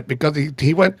Trump credit because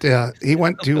he went to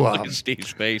Look at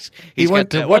Steve's face. he He's went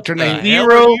got to that, what's what her the name? hell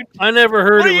Zero. are you- I never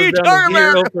heard What are it you was down talking to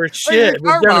zero about? for What are shit. you If it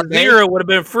was talking down about, to zero, it would have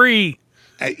been free.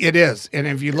 It is, and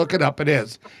if you look it up, it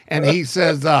is. And he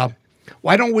says,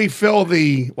 why don't we fill all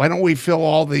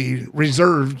the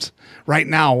reserves right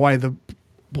now? Why the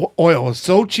oil is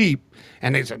so cheap?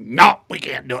 And they said, no, we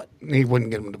can't do it. And he wouldn't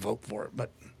get them to vote for it.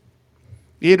 But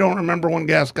you don't remember when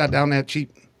gas got down that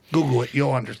cheap? Google it,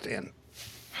 you'll understand.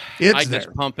 It's I there.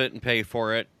 just pump it and pay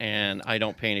for it, and I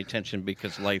don't pay any attention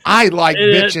because life. I like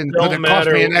It bitching, but don't it cost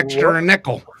me an matter extra what-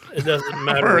 nickel. It doesn't For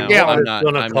matter a what gallon. it's I'm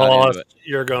going to not into cost. it.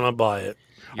 You're going to buy it.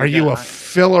 Are you a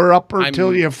filler upper I'm-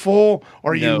 till you're full,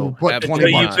 or No, you put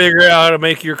absolutely 20 Until you bucks? not. figure out how to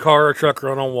make your car or truck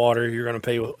run on water, you're going to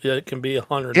pay. It can be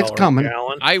 $100 It's coming. a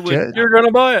gallon. I would. You're going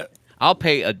to buy it. I'll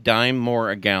pay a dime more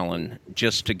a gallon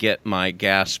just to get my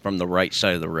gas from the right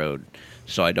side of the road,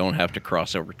 so I don't have to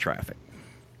cross over traffic.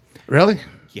 Really?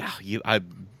 Yeah,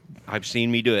 I've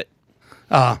seen me do it.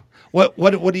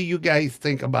 What do you guys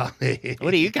think about it?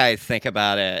 What do you guys think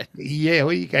about it? Yeah,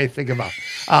 what do you guys think about?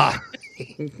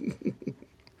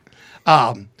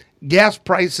 Gas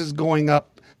prices going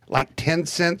up like 10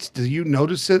 cents. Do you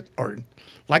notice it? Or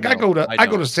like I No, go I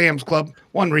to don't. Sam's Club.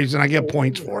 One reason I get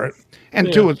points for it,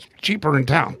 and two, it's cheaper in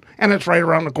town, and it's right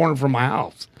around the corner from my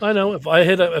house. I know if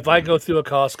I go through a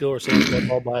Costco or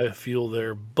something, I'll buy fuel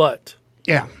there. But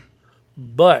Yeah,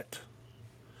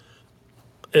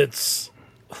 it's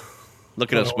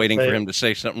Look at us Well, waiting for they- him to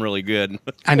say something really good.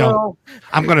 I know.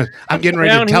 I'm getting ready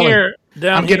down to tell him. here.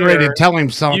 Down I'm getting ready to here, tell him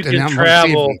You something. can I'm gonna see if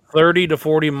travel he- 30 to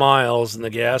 40 miles, and the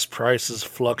gas prices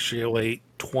fluctuate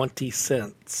 20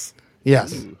 cents.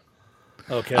 Yes.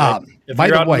 Okay. If by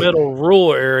you're the out way- in the middle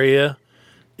rural area,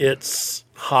 it's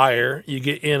higher. You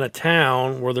get in a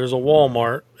town where there's a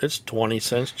Walmart, it's 20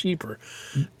 cents cheaper.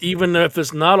 Even if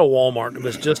it's not a Walmart, if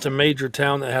it's just a major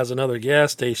town that has another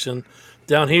gas station,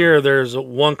 down here there's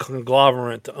one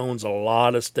conglomerate that owns a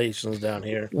lot of stations down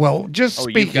here. Well, just Oh,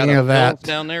 you got speaking a of that, Phil's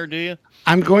down there, do you?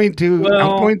 I'm going to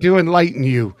Well- enlighten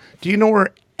you. Do you know where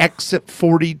exit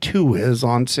 42 is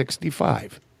on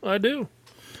 65? I do.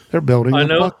 They're building I a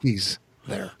know. Buc-ee's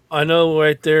there. I know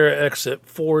right there at exit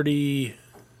 46.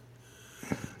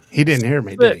 He didn't hear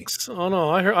me, did he? Oh no,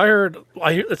 I heard.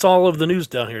 It's all over the news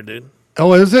down here, dude.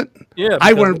 Oh, is it? Yeah,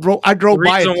 I because went. I drove the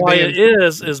by reason it why today.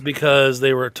 it is because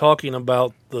they were talking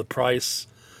about the price,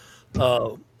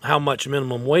 how much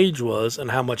minimum wage was,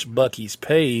 and how much Buc-ee's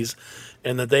pays,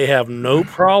 and that they have no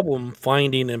problem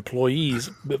finding employees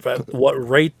at what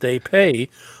rate they pay.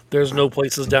 There's no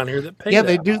places down here that pay. Yeah, that.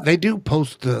 they do. They do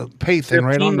post the pay thing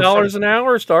right on the $15 front. an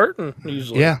hour starting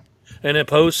usually. Yeah, And they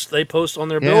post on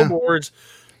their Yeah. billboards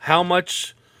how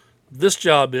much this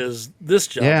job is,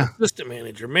 Yeah. assistant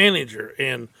manager,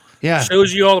 and yeah.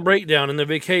 shows you all the breakdown and the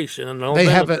vacation and all They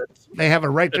have it. benefits. They have it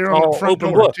right It's there on all the front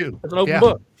open door book. too. It's an open yeah.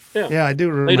 book. Yeah. Yeah, I do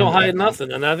remember. They don't hide that.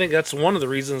 nothing, and I think that's one of the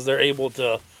reasons they're able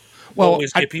to Well,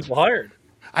 always get people hired.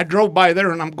 I drove by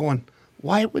there and I'm going,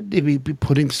 why would they be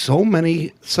putting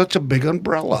such a big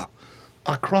umbrella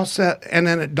across that? And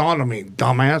then it dawned on me,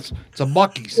 dumbass, it's a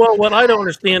Buc-ee's. Well, what I don't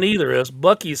understand either is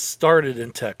Buc-ee's started in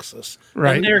Texas,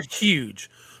 Right. and they're huge,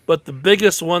 but the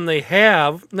biggest one they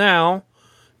have now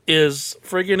is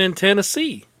friggin' in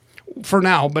Tennessee. For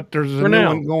now, but there's a For new now.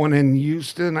 one going in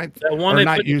Houston. That one or they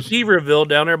not put in Houston. Seaverville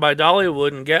down there by Dollywood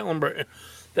and Gatlinburg.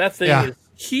 That thing Yeah. is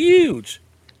huge.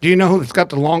 Do you know who's got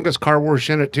the longest car wash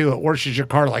in it too? It washes your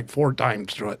car like 4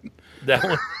 times through it. That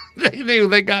one, They do.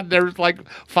 They got there's like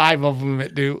 5 of them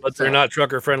that do. but they're not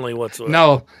trucker friendly whatsoever.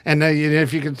 No, and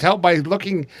if you can tell by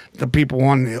looking the people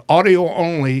on the audio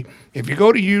only, if you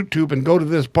go to YouTube and go to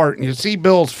this part and you see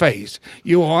Bill's face,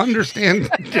 you will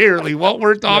understand clearly what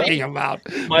we're talking about.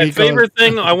 My because favorite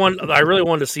thing I really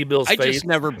wanted to see Bill's I face just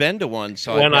never been to one,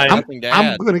 so When I I- have nothing to I'm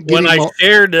add. going to get when him. I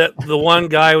shared the one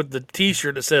guy with the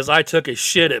T-shirt that says "I took a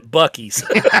shit at Buc-ee's."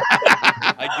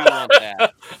 I do want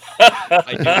that.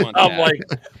 I do want I'm that. like,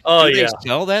 oh do yeah. they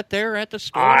sell that there at the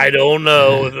store? I don't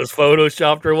know if it's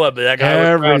photoshopped or what, but that guy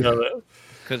was proud of it.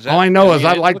 'Cause all I know is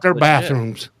I it like looks their legit.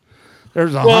 bathrooms.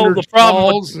 There's Well, 100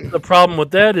 stalls. the problem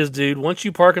with that is, dude, once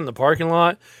you park in the parking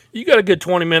lot, you got a good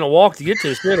 20-minute walk to get to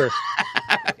the shitter.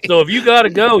 So if you got to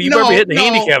go, you better be hitting the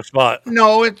handicap spot.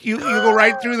 No, you go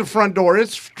right through the front door.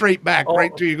 It's straight back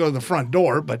right till you go to the front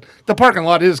door. But the parking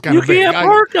lot is kind You of big. can't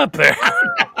park up there.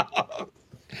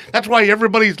 That's why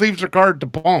everybody leaves their car at the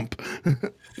pump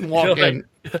and walk in.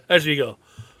 As you go,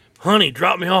 honey,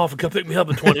 drop me off and come pick me up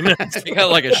in 20 minutes. They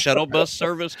got like a shuttle bus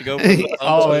service to go. From the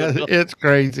Oh, it's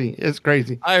crazy. It's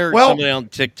crazy. I heard Well- somebody on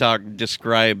TikTok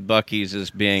describe Buc-ee's as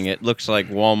being, it looks like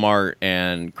Walmart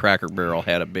and Cracker Barrel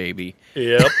had a baby.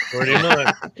 Yep, pretty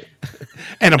much.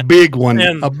 And a big one.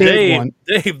 And a big one.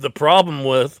 Dave, the problem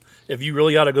with if you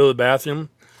really got to go to the bathroom,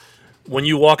 when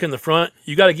you walk in the front,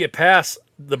 you got to get past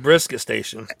the brisket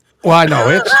station. Well, I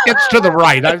know. It's to the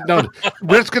right. I've noticed.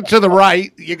 Brisket to the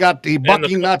right. You got the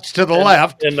Bucky nuts to the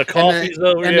left. and the coffee's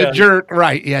over, And yeah. the jerk,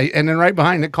 right. Yeah. And then right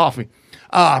behind the coffee.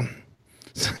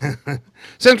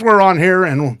 Since we're on here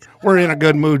and we're in a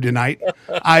good mood tonight,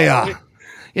 I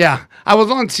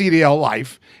was on CDL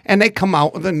Life, and they come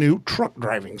out with a new truck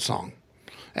driving song,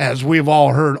 as we've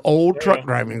all heard old truck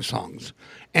driving songs.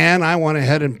 And I went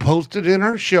ahead and posted in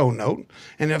our show note.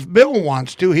 And if Bill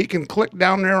wants to, he can click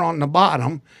down there on the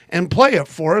bottom and play it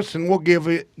for us, and we'll give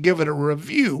it a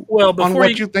review Well, on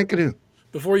what you think it is.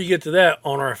 Before you get to that,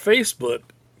 on our Facebook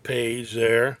page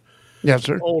there, Yes,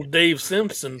 sir. old Dave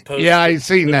Simpson posted Yeah, I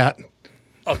seen that.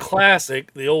 a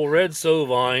classic, the old Red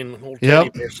Sovine, old Yep.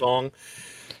 teddy bear song.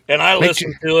 And I Makes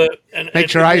listened to it. And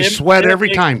makes your eyes sweat every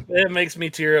time. It makes me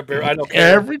tear up. I don't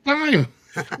care. Every time.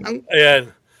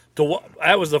 And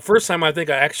that was the first time I think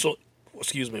I actually,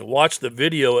 watched the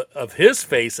video of his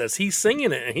face as he's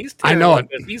singing it, and he's I tearing know up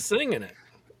it. as he's singing it.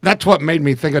 That's what made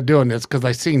me think of doing this, because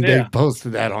I seen Yeah. Dave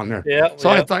posted that on there. Yeah, So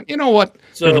I yeah. thought, you know what?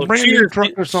 So There's a brand new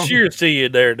trucker song. cheers to you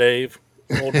there, Dave.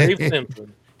 Old Dave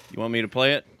Simpson. You want me to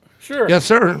play it? Sure. Yes,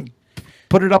 sir.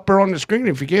 Put it up there on the screen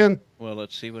if you can. Well,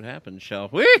 let's see what happens, shall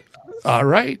we? All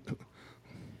right.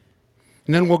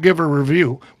 And then we'll give a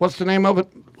review. What's the name of it?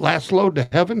 Last Load to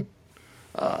Heaven?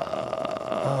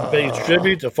 Pays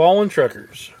tribute to fallen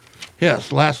truckers.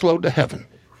 Yes, Last Load to Heaven.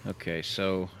 Okay,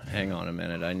 so hang on a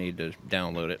minute. I need to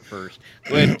download it first.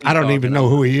 Go ahead, keep I don't even talking. know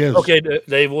who he is. Okay,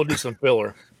 Dave, we'll do some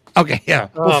filler. Okay, yeah.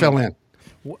 We'll fill in.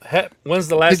 When's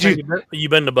the last Did time you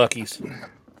been to Buc-ee's?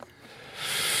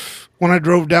 When I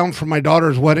drove down for my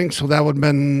daughter's wedding, so that would have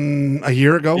been a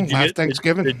year ago, Did you last get-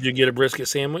 Thanksgiving. Did you get a brisket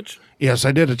sandwich? Yes,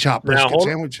 I did a chopped Now, brisket hold-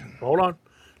 sandwich. Hold on.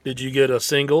 Did you get a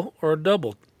single or a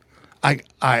double? I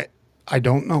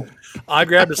don't know. I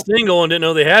grabbed a single and didn't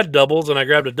know they had doubles, and I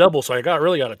grabbed a double, so I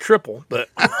really got a triple. But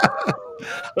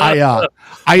I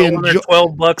when they're enjoy.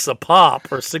 $12 a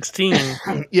pop or 16.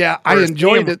 Yeah, I for a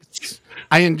enjoyed it.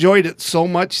 I enjoyed it so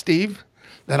much, Steve,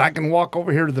 that I can walk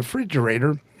over here to the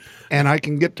refrigerator and I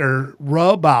can get their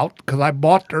rub out because I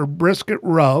bought their brisket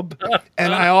rub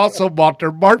and I also bought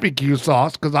their barbecue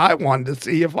sauce because I wanted to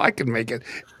see if I could make it.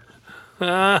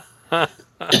 Now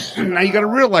you got to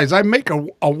realize I make a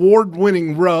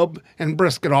award-winning rub and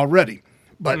brisket already,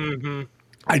 but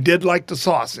I did like the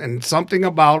sauce and something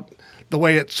about the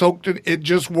way it soaked it. It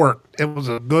just worked. It was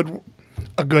a good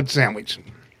sandwich.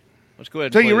 Let's go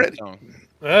ahead. So And you play ready? the song.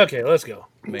 Okay, let's go.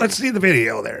 Maybe. Let's see the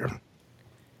video there.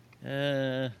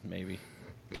 Maybe.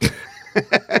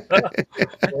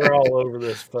 We're all over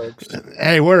this, folks.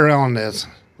 Hey, we're on this.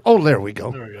 Oh, there we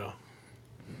go. There we go.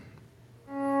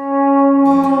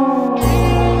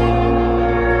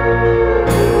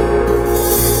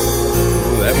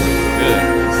 Ooh, that was good.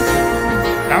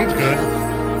 Sounds good.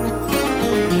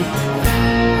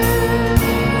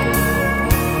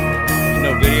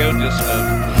 No video, just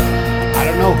I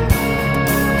don't know.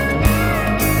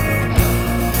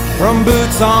 From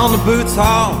boots on to boots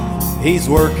off, he's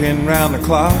working round the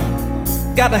clock.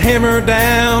 Got the hammer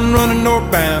down, running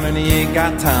northbound, and he ain't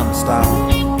got time to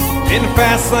stop. In the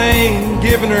fast lane,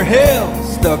 giving her hell,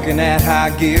 stuck in that high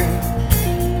gear.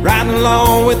 Riding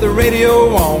along with the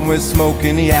radio on, with smoke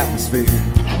in the atmosphere.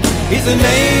 He's an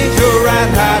angel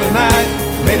riding high tonight,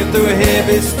 made it through a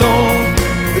heavy storm.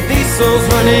 The diesel's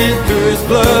running through his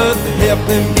blood to help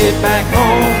him get back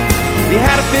home. He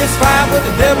had a fist fight with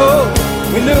the devil,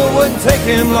 we knew it wouldn't take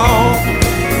him long.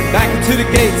 Back into the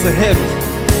gates of heaven,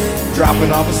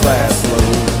 dropping off his last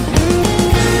load.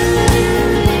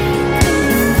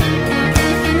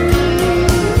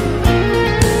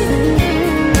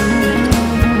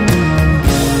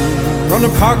 From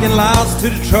the parking lots to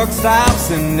the truck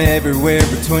stops and everywhere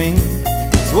between,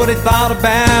 it's what he thought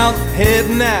about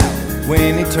heading out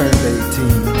when he turned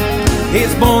 18.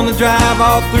 He's born to drive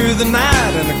all through the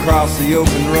night and across the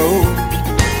open road.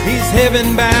 He's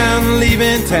heaven bound,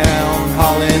 leaving town,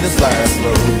 hauling his last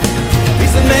load.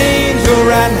 He's an angel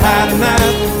riding high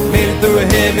tonight, made it through a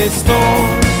heavy storm.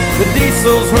 The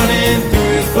diesel's running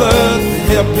through his blood to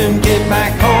help him get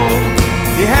back home.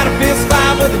 He had a fist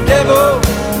fight with the devil,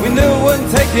 we knew it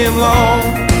wouldn't take him long.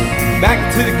 Back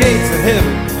to the gates of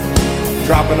heaven,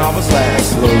 dropping off his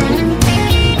last load.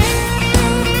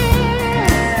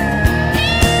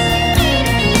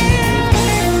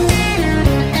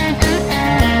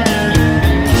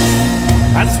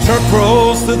 As the truck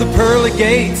rolls through the pearly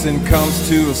gates and comes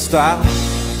to a stop,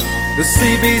 the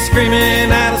CB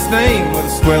screaming out his name with a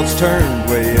squelch turned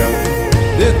way up.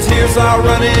 The tears are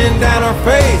running down our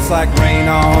face like rain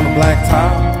on a black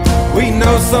top. We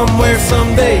know somewhere,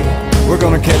 someday, we're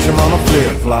gonna catch him on a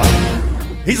flip-flop.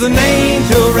 He's an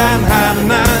angel riding high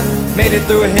tonight, made it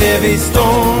through a heavy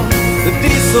storm. The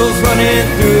diesel's running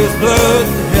through his blood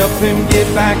to help him get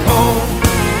back home.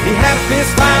 He had a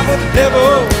fist fight with the devil,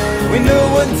 we knew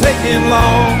it wouldn't take him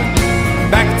long.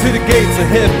 Back to the gates of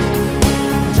heaven,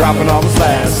 dropping off his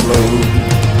last load.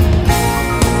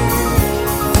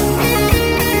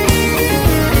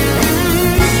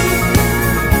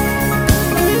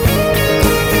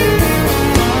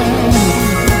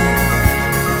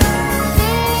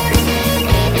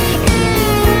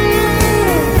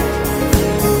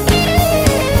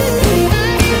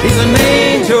 He's an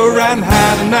angel riding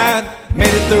high tonight,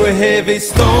 made it through a heavy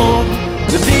storm.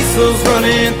 The diesel's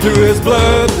running through his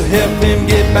blood to help him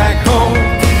get back home.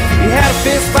 He had a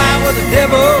fist fight with the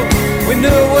devil, we knew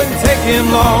it wouldn't take him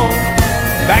long.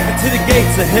 Back into the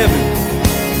gates of heaven,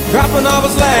 dropping off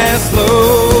his last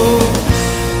load.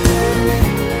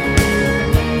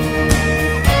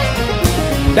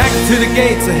 Back to the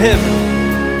gates of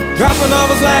heaven, dropping off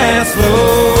his last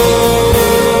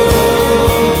load.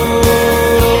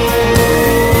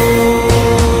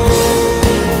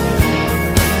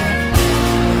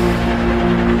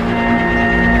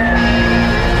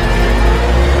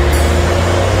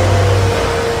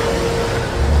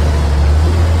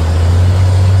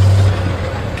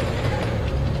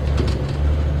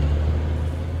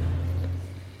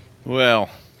 Well,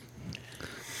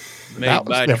 made That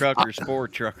was by different. truckers for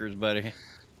truckers, buddy.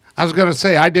 I was going to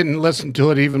say I didn't listen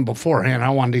to it even beforehand. I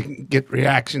wanted to get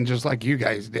reaction just like you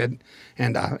guys did,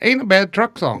 and ain't a bad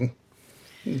truck song.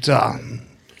 It's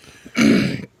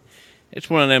It's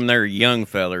one of them there young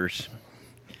fellers.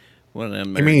 One of them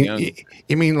you there mean young.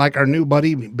 you mean like our new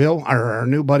buddy Bill or our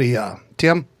new buddy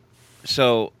Tim?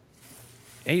 So,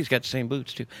 hey, he's got the same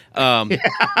boots too.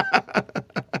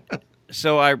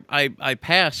 So I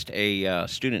passed a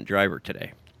student driver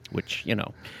today, which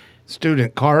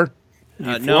Student car.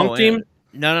 no, flunked him?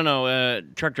 no,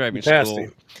 truck driving passed school.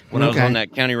 him. When I was Okay. on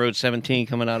that County Road 17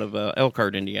 coming out of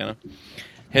Elkhart, Indiana,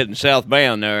 heading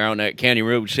southbound there on that County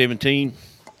Road 17.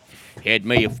 Had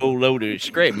me a full load of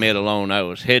scrap metal on. I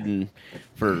was heading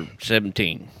for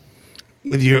 17.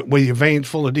 With your veins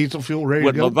full of diesel fuel ready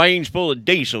With to my go? veins full of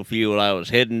diesel fuel, I was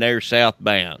heading there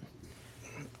southbound.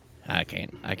 I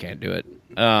can't do it.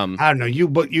 I don't know.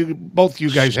 Both you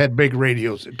guys had big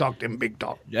radios that talked them big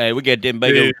talk. Hey, we got them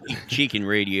big old Dude. chicken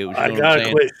radios. I you know what I'm gotta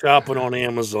saying? quit shopping on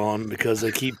Amazon because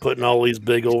they keep putting all these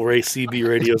big old ACB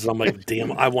radios. I'm like,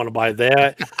 damn, I want to buy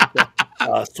that.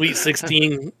 Sweet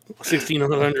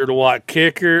 1600 watt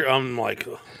kicker. I'm like,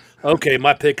 okay,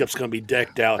 my pickup's gonna be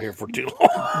decked out here for too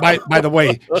long. By the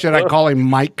way, should I call him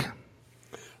Mike?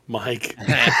 Mike,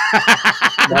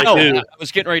 No, dude. I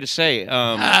was getting ready to say,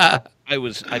 I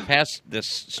passed this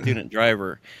student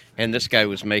driver, and this guy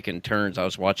was making turns. I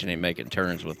was watching him making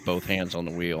turns with both hands on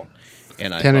the wheel,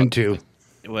 and I 10 and thought,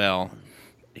 2. well,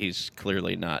 he's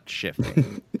clearly not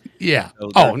shifting. Yeah.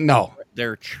 So Oh, no.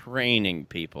 They're training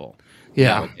people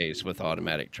Yeah. nowadays with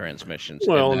automatic transmissions.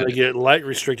 Well, and they that- get light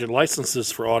restricted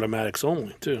licenses for automatics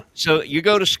only too. So you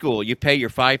go to school, you pay your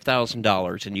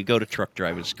 $5,000, and you go to truck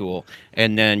driving school,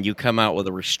 and then you come out with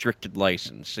a restricted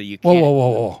license. So you Whoa, can't,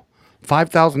 whoa.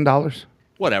 $5,000?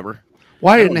 whatever.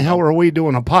 Why in the hell are we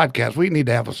doing a podcast? We need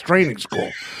to have a training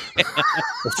school.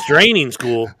 It's training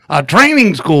school. A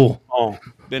training school. Oh,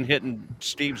 Been hitting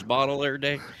Steve's bottle every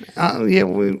day. Yeah,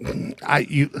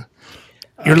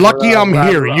 you're lucky I'm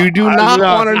here. You do not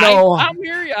want to know. I'm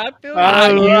here. I feel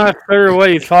I'm not sure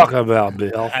what you talking about,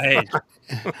 Bill.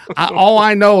 All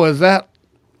I know is that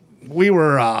we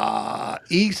were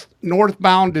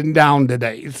northbound and down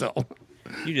today. So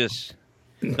you just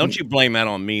don't you blame that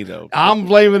on me though. I'm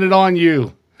blaming it on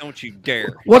you. Don't you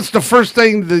dare. What's the first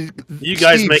thing You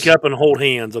guys make up and hold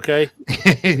hands, okay?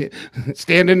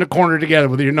 Stand in the corner together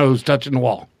with your nose touching the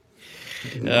wall.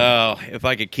 Oh, if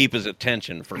I could keep his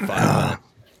attention for 5 minutes.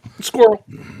 Squirrel.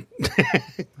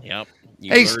 Yep.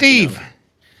 You Hey, heard Steve, him.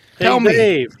 Tell Hey, me.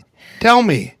 Dave. tell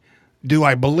me, do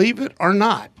I believe it or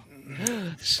not?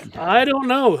 I don't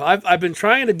know. I've been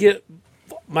trying to get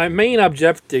my main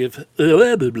objective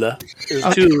blah, blah, blah, is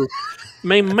to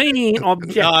my main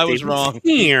objective I was wrong.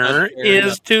 here That's fair is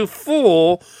enough. to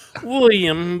fool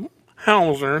William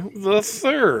Hauser the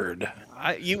Third.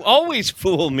 You always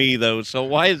fool me though. So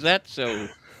why is that so?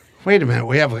 Wait a minute,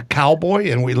 we have a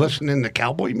cowboy and we listen in to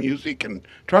cowboy music and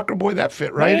trucker boy. That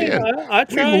fit right in. I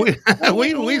tried.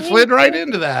 We slid right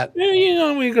into that. Yeah, you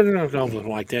know, we could do something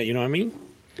like that. You know what I mean?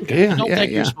 I don't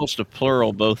think you're supposed to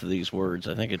plural both of these words.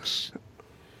 I think it's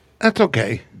That's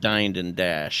okay. dined and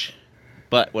dash.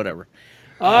 But whatever.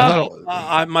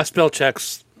 My spell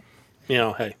checks. You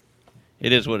know, hey,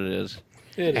 It is what it is.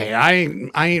 it Hey, I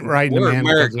ain't riding We're the man.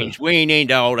 because Americans. We ain't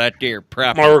into all that there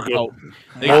proper. America.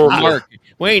 America.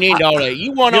 We ain't into all that.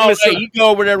 You want Give all me that? some- You go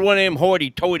over there to one of them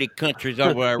hoity-toity countries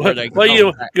over there where they What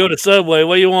you go. go to Subway?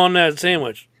 What you want on that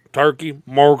sandwich? Turkey,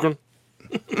 Morgan.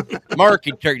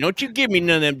 Market turkey. Don't you give me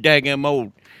none of them daggum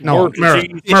old no, Work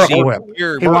Miracle cheese. Whip.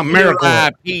 Your He want Miracle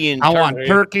Whip. IP and I want turkey.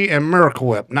 turkey and Miracle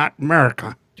Whip, not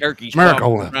America. Turkeys Miracle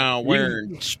walking Whip. around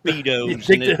wearing speedos. You,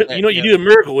 take and the, you know what you do a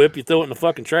Miracle Whip? You throw it in the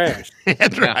fucking trash.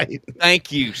 That's Yeah. right.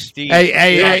 Thank you, Steve.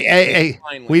 Hey.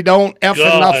 Finally. We don't effing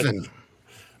God. nothing.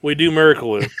 We do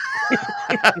Miracle Whip.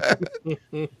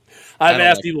 I've don't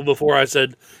asked like people before. I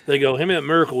said they go, "Hand me that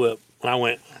Miracle Whip," and I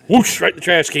went whoosh right in the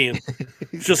trash can.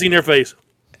 Just seen their face.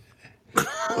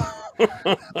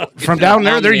 From down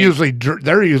there, they're dominate.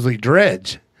 usually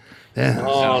dredge. Yeah.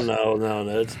 Oh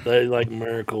no! They like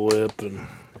Miracle Whip and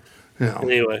You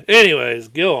know. Anyways,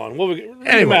 go on. What we Anyways.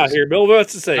 anyways. out here, Bill?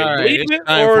 What's to say? All right, Believe it's it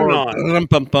time or for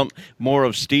not? more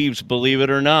of Steve's Believe It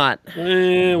or Not.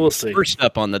 We'll see. First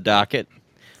up on the docket,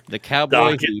 the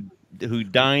cowboy Docket. who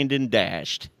dined and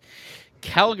dashed.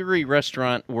 Calgary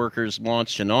restaurant workers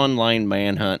launched an online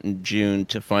manhunt in June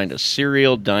to find a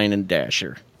serial dine and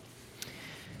dasher.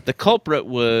 The culprit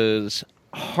was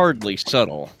hardly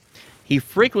subtle. He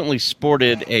frequently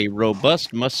sported a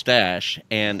robust mustache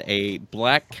and a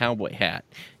black cowboy hat,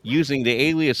 using the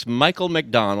alias Michael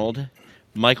McDonald,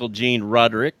 Michael Gene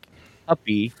Roderick,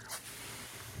 Huppy.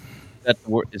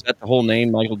 Is that the whole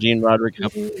name, Michael Gene Roderick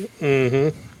Huppy?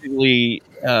 Mm-hmm. Basically,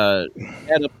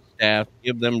 head up staff,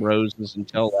 give them roses, and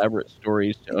tell elaborate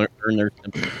stories to earn their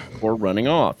sympathy before running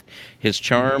off. His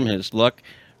charm, his luck,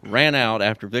 ran out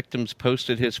after victims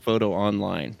posted his photo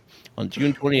online. On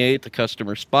June 28th, a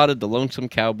customer spotted the lonesome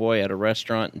cowboy at a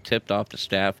restaurant and tipped off the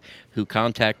staff, who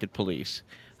contacted police.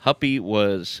 Huppy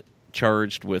was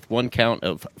charged with 1 count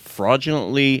of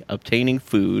fraudulently obtaining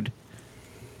food.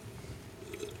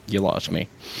 You lost me.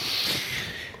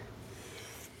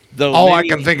 Though All I many-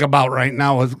 can think about right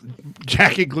now is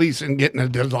Jackie Gleason getting a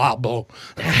Diablo.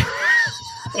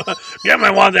 Give me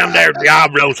one of them there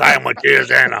Diablo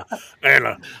sandwiches and a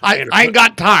I ain't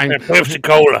got time. and Pepsi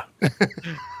Cola.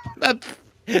 That's,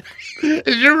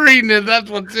 as you're reading it, that's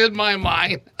what's in my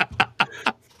mind.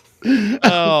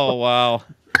 Oh wow.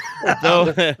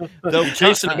 Though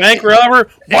Chasing a bank robber?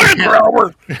 Bank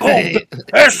robber? Oh,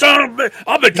 that son of a bitch.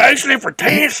 I've been chasing him for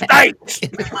 10 states.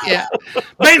 Yeah.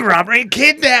 Bank robbery,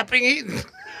 kidnapping.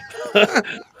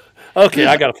 Okay,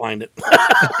 I gotta find it.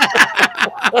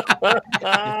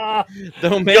 though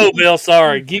Go, many, Bill.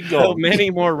 Sorry, keep though going. many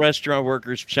more restaurant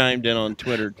workers chimed in on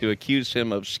Twitter to accuse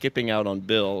him of skipping out on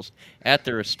bills at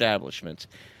their establishments.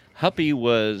 Huppy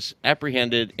was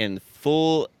apprehended in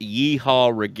full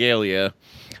yeehaw regalia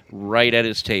right at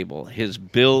his table. His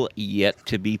bill yet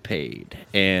to be paid.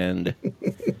 And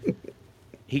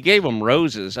he gave him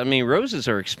roses. I mean, roses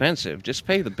are expensive. Just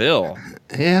pay the bill.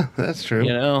 Yeah, that's true.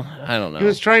 You know? I don't know. He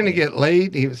was trying to get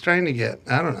laid. He was trying to get,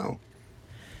 I don't know.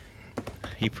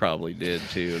 He probably did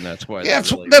too, and that's why. Yeah,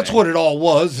 they're really that's mad. what it all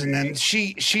was. And then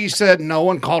she said no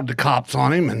and called the cops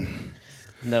on him.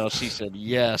 No, she said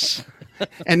yes.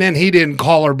 And then he didn't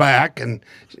call her back. And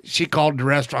she called the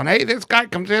restaurant. Hey, this guy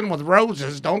comes in with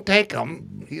roses. Don't take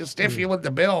them. He'll stiff you with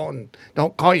the bill and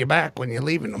don't call you back when you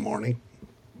leave in the morning.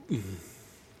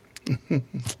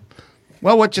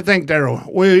 Well, what you think there,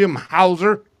 William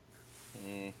Hauser?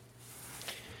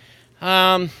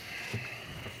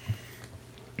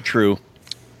 True.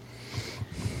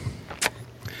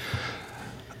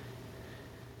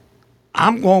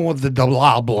 I'm going with the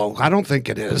Diablo. I don't think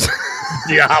it is.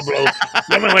 Diablo.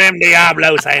 Give me one of them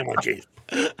Diablo sandwiches.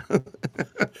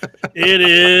 It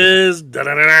is.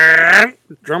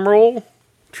 Drum roll.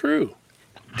 True.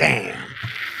 Damn.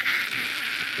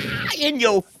 In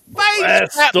your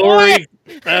face.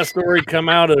 That story come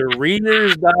out of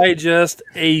Reader's Digest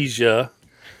Asia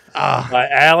by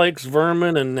Alex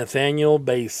Verman and Nathaniel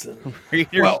Basin.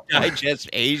 Reader's Well- Digest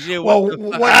Asia. Well, What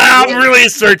the fuck I'm really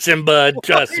searching, bud.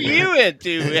 Trust are me. you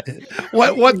into?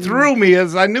 what threw me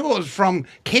is I knew it was from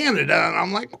Canada, and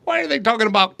I'm like, why are they talking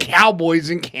about cowboys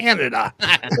in Canada?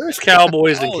 There's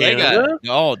cowboys in Oh, they Canada.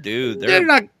 got. Oh, dude, They're they're.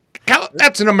 not.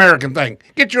 That's an American thing.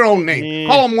 Get your own name. Yeah.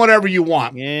 Call them whatever you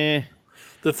want. Yeah.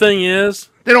 The thing is,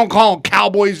 They don't call them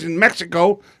cowboys in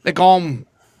Mexico. They call them.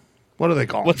 What do they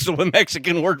call them? What's the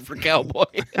Mexican word for cowboy?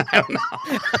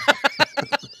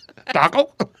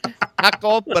 Taco?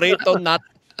 Taco burrito not.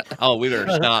 Oh, we better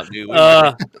stop, dude.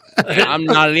 I'm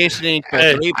not listening to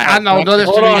Hey, three I know. tacos.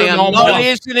 Hold on. Listening no I'm not more.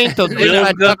 listening to three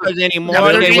Bill's gonna- tacos anymore.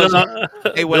 Yeah, They Bill's was,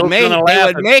 they Bill's were gonna laugh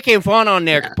at- making fun on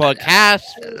their podcast.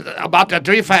 About the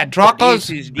three fat This truckers?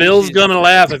 is- Bill's this is- gonna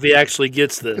laugh if he actually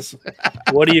gets this.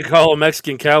 What do you call a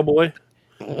Mexican cowboy?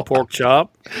 A pork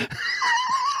chop.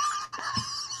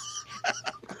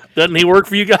 Doesn't he work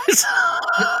for you guys?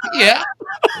 Yeah.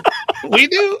 We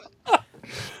do.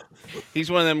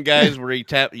 He's one of them guys where he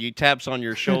taps on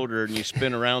your shoulder and you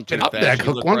spin around too Get up fast. there, you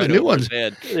Cook, look one of the right new over his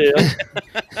ones.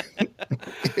 head.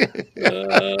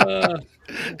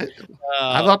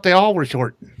 I thought they all were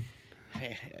short.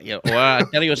 Yeah, well, I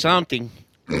tell you something.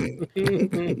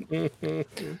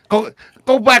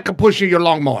 Go back and push your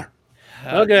lawnmower.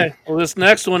 Okay. Well, this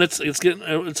next one, it's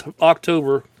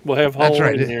October. We'll have That's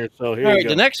Halloween right. here. So here All you right, go.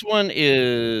 the next one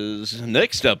is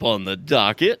next up on the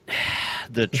docket,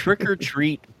 the trick or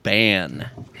treat ban.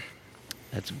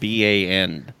 That's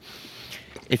BAN.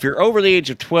 If you're over the age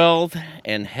of 12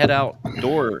 and head out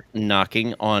door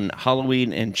knocking on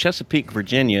Halloween in Chesapeake,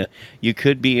 Virginia, you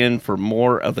could be in for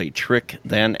more of a trick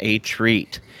than a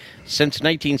treat. Since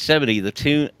 1970,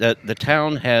 the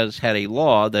town has had a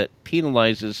law that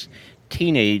penalizes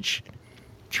teenage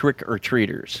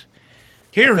trick-or-treaters.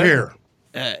 Here.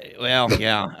 Well,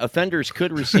 yeah. Offenders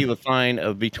could receive a fine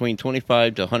of between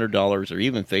 $25 to $100 or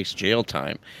even face jail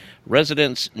time.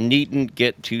 Residents needn't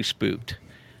get too spooked.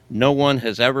 No one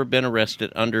has ever been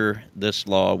arrested under this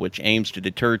law, which aims to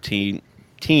deter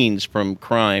teens from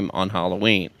crime on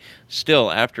Halloween.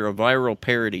 Still, after a viral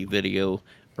parody video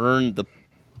earned the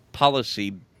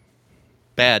policy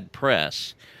bad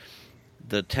press,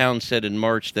 the town said in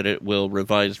March that it will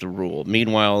revise the rule.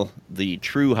 Meanwhile, the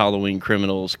true Halloween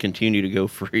criminals continue to go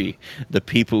free. The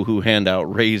people who hand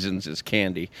out raisins as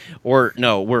candy. Or,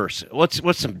 no, worse. What's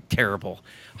some terrible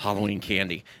Halloween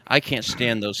candy? I can't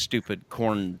stand those stupid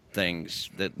corn things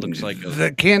that looks like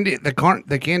The candy corn.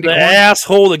 the corn.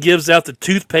 asshole that gives out the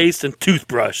toothpaste and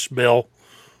toothbrush, Bill.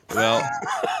 well,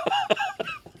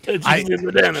 It's I- just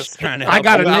the dentist. trying to I help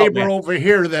got a you out, neighbor man. over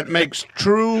here that makes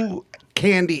true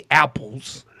candy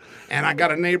apples, and I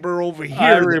got a neighbor over here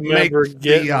I that remember makes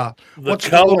getting the the what's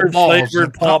the little colored balls?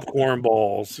 flavored popcorn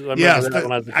balls. I remember Yes, that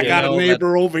when I was a I kid. got a No,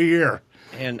 neighbor over here.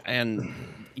 And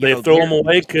They throw them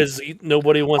away because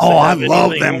nobody wants to Oh, I have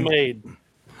love anything them. homemade.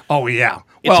 Oh yeah.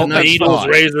 It's Well, a nice Needles, thought.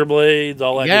 razor blades,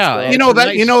 all that. Yeah, good stuff. you know it's that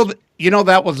nice. you know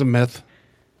that was a myth.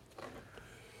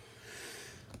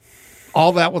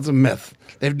 All that was a myth.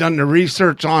 They've done the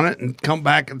research on it and come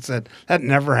back and said that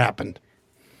never happened.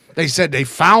 They said they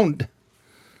found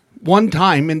one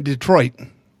time in Detroit.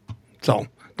 So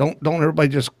don't everybody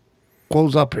just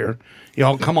close up here.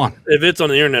 Y'all, come on. If it's on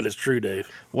the internet, it's true, Dave.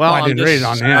 Well, I I'm didn't read it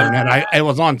just- on the internet. I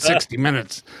was on 60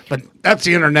 Minutes, but that's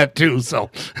the internet too. So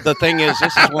the thing is,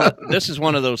 this is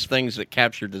one of those things that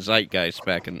captured the zeitgeist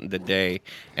back in the day,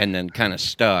 and then kind of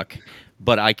stuck.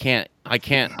 But I can't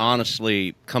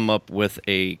honestly come up with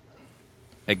a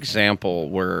example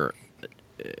where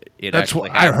it. that's actually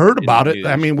what I heard happened about in it. the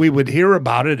I news. mean, we would hear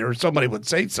about it or somebody would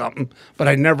say something, but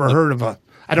I never heard of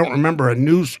I don't remember a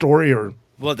news story or.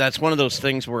 Well, that's one of those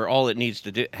things where all it needs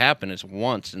to happen is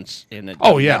once, and it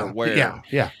Oh doesn't yeah, matter where.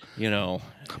 yeah. You know,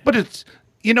 But it's,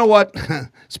 you know what?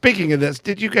 Speaking of this,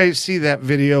 did you guys see that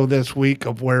video this week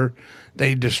of where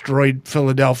they destroyed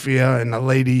Philadelphia and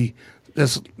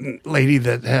this lady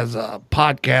that has a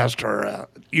podcast or a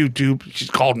YouTube, she's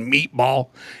called Meatball,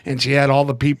 and she had all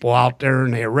the people out there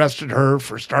and they arrested her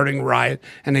for starting a riot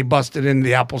and they busted into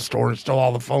the Apple store and stole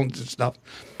all the phones and stuff.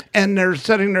 And they're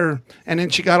sitting there, and then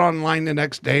she got online the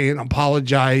next day and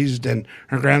apologized, and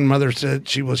her grandmother said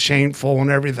she was shameful and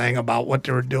everything about what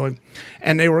they were doing.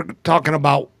 And they were talking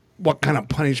about what kind of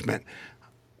punishment.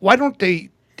 Why don't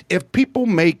they, if people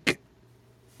make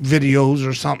videos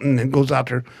or something and goes out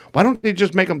there, why don't they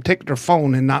just make them take their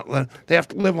phone and not they have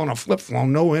to live on a flip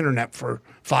phone, no internet for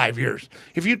 5 years.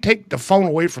 If you take the phone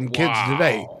away from kids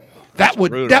today, that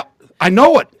would, brutal. I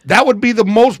know it. That would be the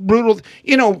most brutal.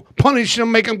 Punish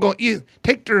them, make them go.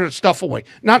 Take their stuff away.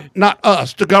 Not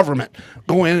us, the government.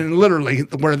 Go in and literally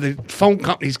where the phone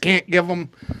companies can't give them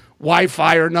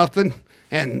Wi-Fi or nothing,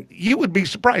 and you would be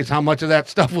surprised how much of that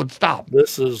stuff would stop.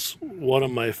 This is one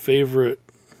of my favorite.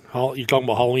 You're talking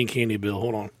about Halloween candy, Bill.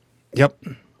 Hold on. Yep,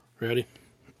 Ready?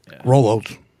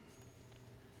 Rolos.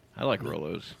 I like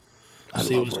Rolos.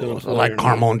 See what's going I like on.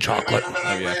 caramel and chocolate.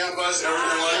 Oh yeah,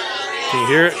 Can you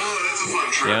hear it? It's a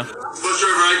fun trip. yeah. Bus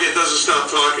driver I get doesn't stop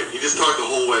talking. He just talked the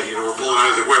whole way. We're pulling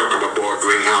out of the welcome aboard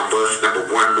Greyhound bus number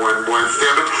 1117.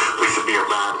 We should be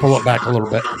about Pull it back a little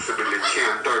bit. approximately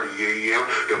 10:30 a.m.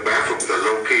 The bathrooms are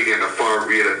located in the far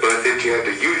rear of the bus. If you have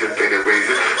to use a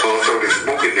federation, also the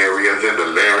smoking areas in the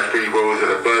last 3 rows of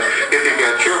the bus. If you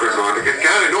got children on it,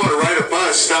 God, I know how to ride a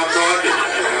bus. Stop talking.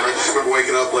 I just remember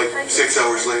waking up like 6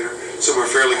 hours later, somewhere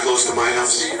fairly close to my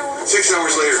house. 6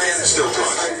 hours later, still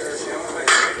talking.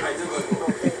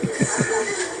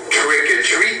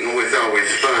 Trick-or-treating was always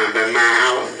fun by my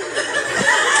house.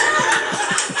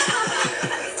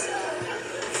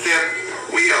 Except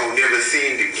we all never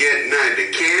seemed to get none of the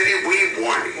candy we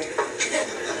wanted.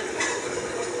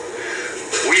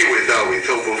 We was always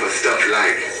hoping for stuff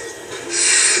like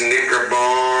Snicker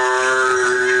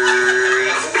bars,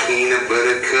 peanut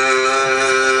butter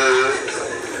cups,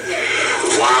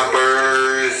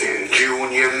 Whoppers and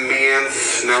Junior Mint,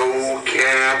 Snow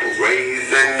Cap,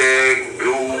 Raisinette,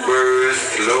 Goobers,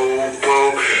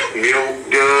 Slowpoke, Milk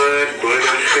Dud,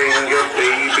 Butterfinger,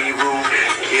 Baby Ruth,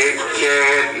 Kit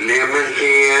Kat, Lemon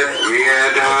Head,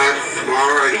 Red Hot,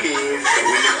 Smarties,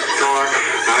 Sweet Tart,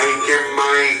 Ike and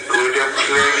Mike, Good and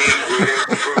Plenty, Good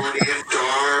and Fruity,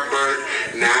 Starburst,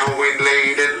 Now and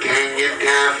Later, Tanya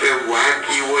Taffy,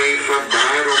 Wacky Wafer,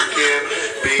 Bottle Cap,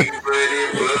 Big Buddy,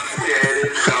 Buck Daddy,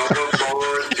 Sour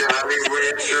Boy, Jolly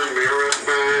Rancher,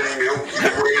 Marathon, Milky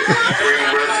Way, Three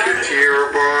Musketeer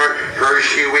Bar,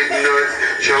 Hershey with nuts,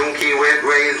 Chunky with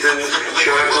raisins,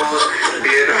 Chuckles,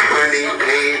 Bit of Honey,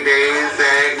 Paydays,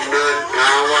 Agnut,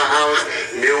 Powerhouse,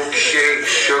 Milkshake,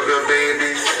 Sugar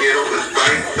Baby, Skittles,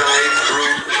 Bite Size,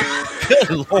 Fruit Juice,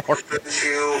 Good Lord.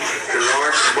 Chew,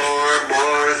 Large Bar,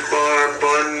 Mars Bar,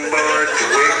 Bun Bar,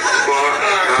 Twix Bar,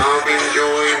 Alvin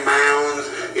Joy, Mounds,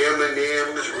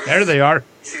 M&M's, There they are.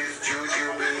 Reese's,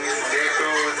 Jujubes,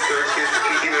 Nickels, Circus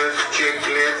Peanuts,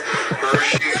 Chiclets,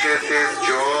 Hershey Kisses,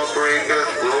 Jawbreakers,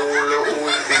 Roller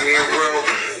Zero,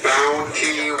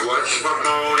 Bounty,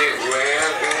 Whatchamacallit,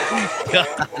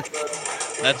 Rabbit.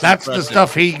 That's the impressive.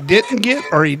 stuff he didn't get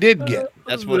or he did get.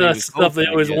 That's what he That's was stuff they hoping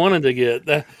to always get. wanted to get.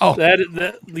 That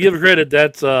give credit.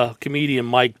 That's comedian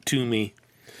Mike Toomey.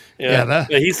 Yeah,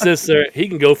 he sits there. He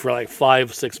can go for like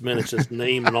 5-6 minutes just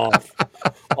naming off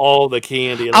all the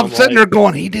candy. And I'm sitting there like,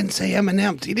 going, he didn't say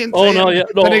M&M's. He didn't Oh, say no, M&Ms. yeah,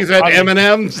 no, Then he said I mean-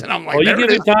 M&M's, and I'm like, Oh, you there give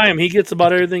it him is. time. He gets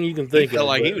about everything you can He think felt of.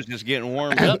 like he but- was just getting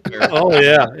warmed up there. Oh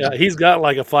yeah. He's got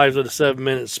like a 5 to 7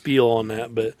 minute spiel on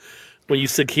that. But when you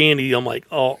said candy, I'm like,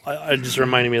 oh, I just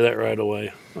reminded me of that right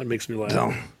away. That makes me laugh.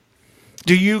 So,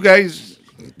 Do you guys?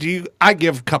 I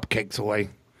give cupcakes away.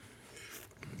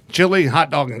 Chili, hot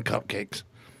dog, and cupcakes.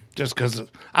 Just because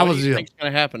I What was. do you think's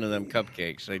going to happen to them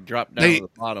cupcakes? They drop down to the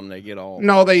bottom. They get all.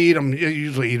 No, they eat them. You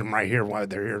usually eat them right here while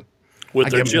they're here. With I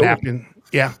their give 'em a chili. napkin.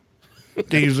 Yeah.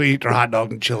 They usually eat their hot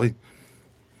dog and chili.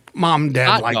 Mom and Dad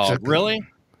Hot likes dog, it. really?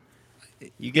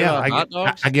 You get Yeah, hot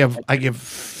dogs? I give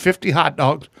 50 hot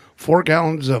dogs, 4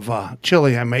 gallons of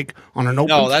chili I make on an open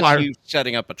No, that's fire. you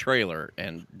setting up a trailer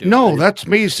and doing No, it. that's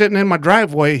me sitting in my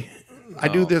driveway. I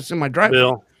do this in my driveway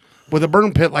Bill, with a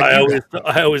burn pit like I you always, got.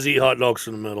 I always eat hot dogs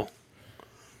in the middle.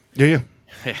 Do you?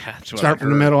 Yeah, that's what Start I've from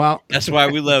the heard. middle out. That's why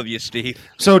we love you, Steve.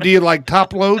 So do you like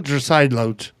top loads or side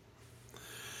loads?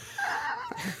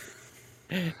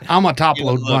 I'm a top You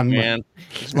load look, bun. man.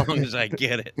 As long as I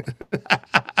get it.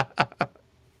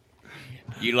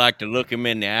 You like to look him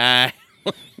in the eye.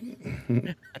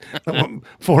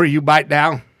 Before you bite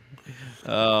down.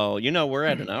 Oh, we're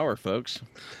at an hour, folks.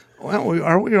 Well,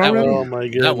 are we already? Oh my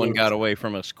goodness! That one got away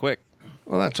from us quick.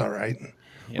 Well, that's all right.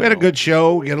 You We had a know. good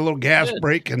show. We got a little gas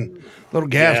break and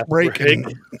in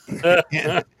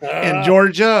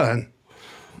Georgia and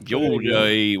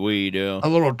Georgia, we do. a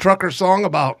little trucker song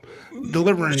about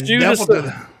delivering Shoot devil us to a-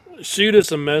 the. Shoot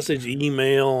us a message,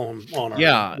 email on our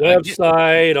Yeah,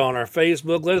 website, on our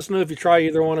Facebook. Let us know if you try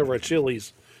either one of our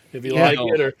chilies, if you Yeah. like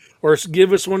it, or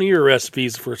give us one of your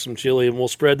recipes for some chili, and we'll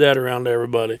spread that around to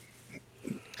everybody.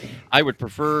 I would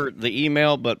prefer the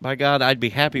email, but by God, I'd be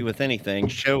happy with anything.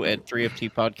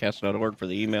 show@3ftpodcast.org for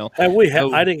the email. Have we?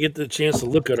 Oh. I didn't get the chance to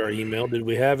look at our email. Did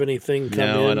we have anything come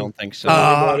No, in? I don't think so. from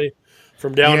anybody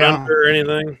from down yeah. under or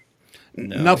anything?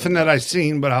 Nothing that I've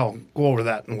seen, but I'll go over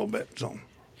that in a little bit. So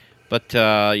But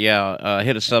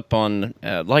hit us up on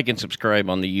like and subscribe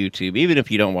on the YouTube. Even if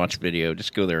you don't watch video,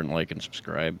 just go there and like and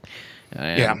subscribe.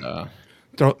 And, Yeah.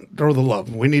 throw the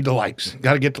love. We need the likes.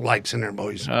 Got to get the likes in there,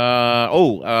 boys. Hit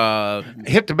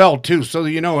the bell too, so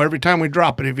that you know every time we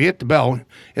drop it. If you hit the bell,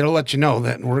 it'll let you know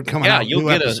that we're coming yeah, out. you'll new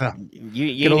get episode.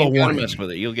 you Get a little ain't gotta warning. mess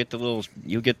with it. You'll get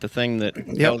the thing that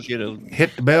tells you to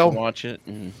Hit the bell. watch it.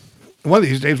 And, One of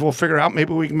these days, we'll figure out.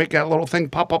 Maybe we can make that little thing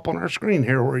pop up on our screen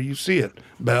here where you see it.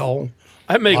 Bell.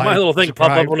 I make my Like, little thing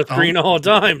pop up subscribe, on the screen all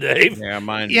the time, Dave. yeah,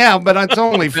 mine. Yeah, but it's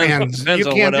only fans. Depends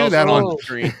You on can't what do else that is on the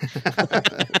screen.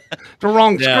 the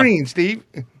wrong Yeah. screen, Steve.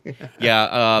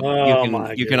 Yeah, Oh, you my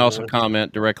can you can also goodness.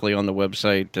 comment directly on the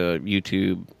website,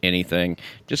 YouTube, anything.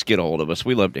 Just get a hold of us.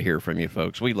 We love to hear from you,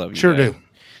 folks. We love you. Sure guys.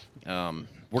 do.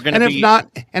 We're gonna And be if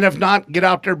not, get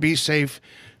out there, be safe.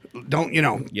 Don't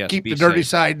Yes, keep be the dirty safe.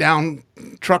 side down,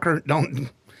 trucker. Don't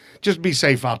just be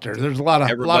safe out there. There's a lot of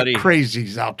Everybody-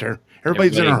 crazies out there.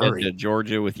 Everybody's in a everybody hurry. head to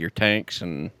Georgia with your tanks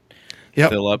and Yep.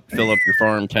 fill up your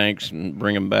farm tanks and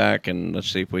bring them back, and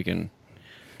let's see if we can.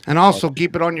 And also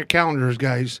keep it on your calendars,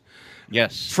 guys.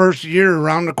 Yes. First year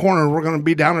around the corner, we're going to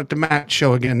be down at the Matt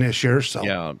Show again this year. So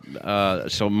Yeah.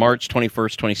 So March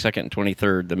 21st, 22nd, and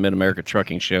 23rd, the Mid America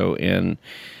Trucking Show in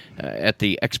at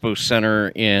the Expo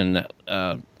Center in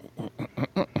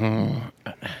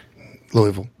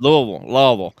Louisville.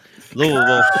 Louisville.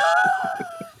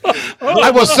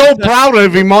 I was so proud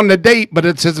of him on the date, but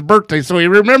it's his birthday, so he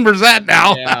remembers that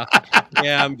now.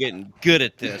 Yeah, I'm getting good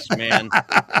at this, man.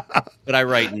 But I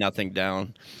write nothing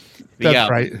down. But That's yeah,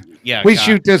 right. Yeah, We God,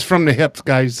 shoot this from the hips,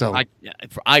 guys. So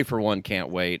I for one can't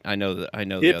wait. I know the other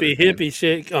Hippie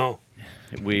shake. Oh,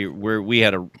 we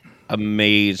had a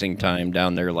amazing time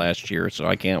down there last year, so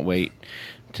I can't wait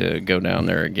to go down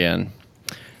there again.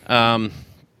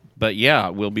 But yeah,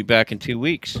 we'll be back in 2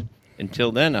 weeks.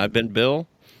 Until then, I've been Bill.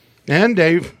 and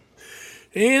Dave,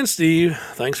 and Steve,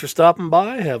 thanks for stopping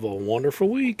by. Have a wonderful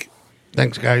week.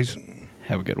 thanks, guys.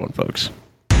 Have a good one, folks.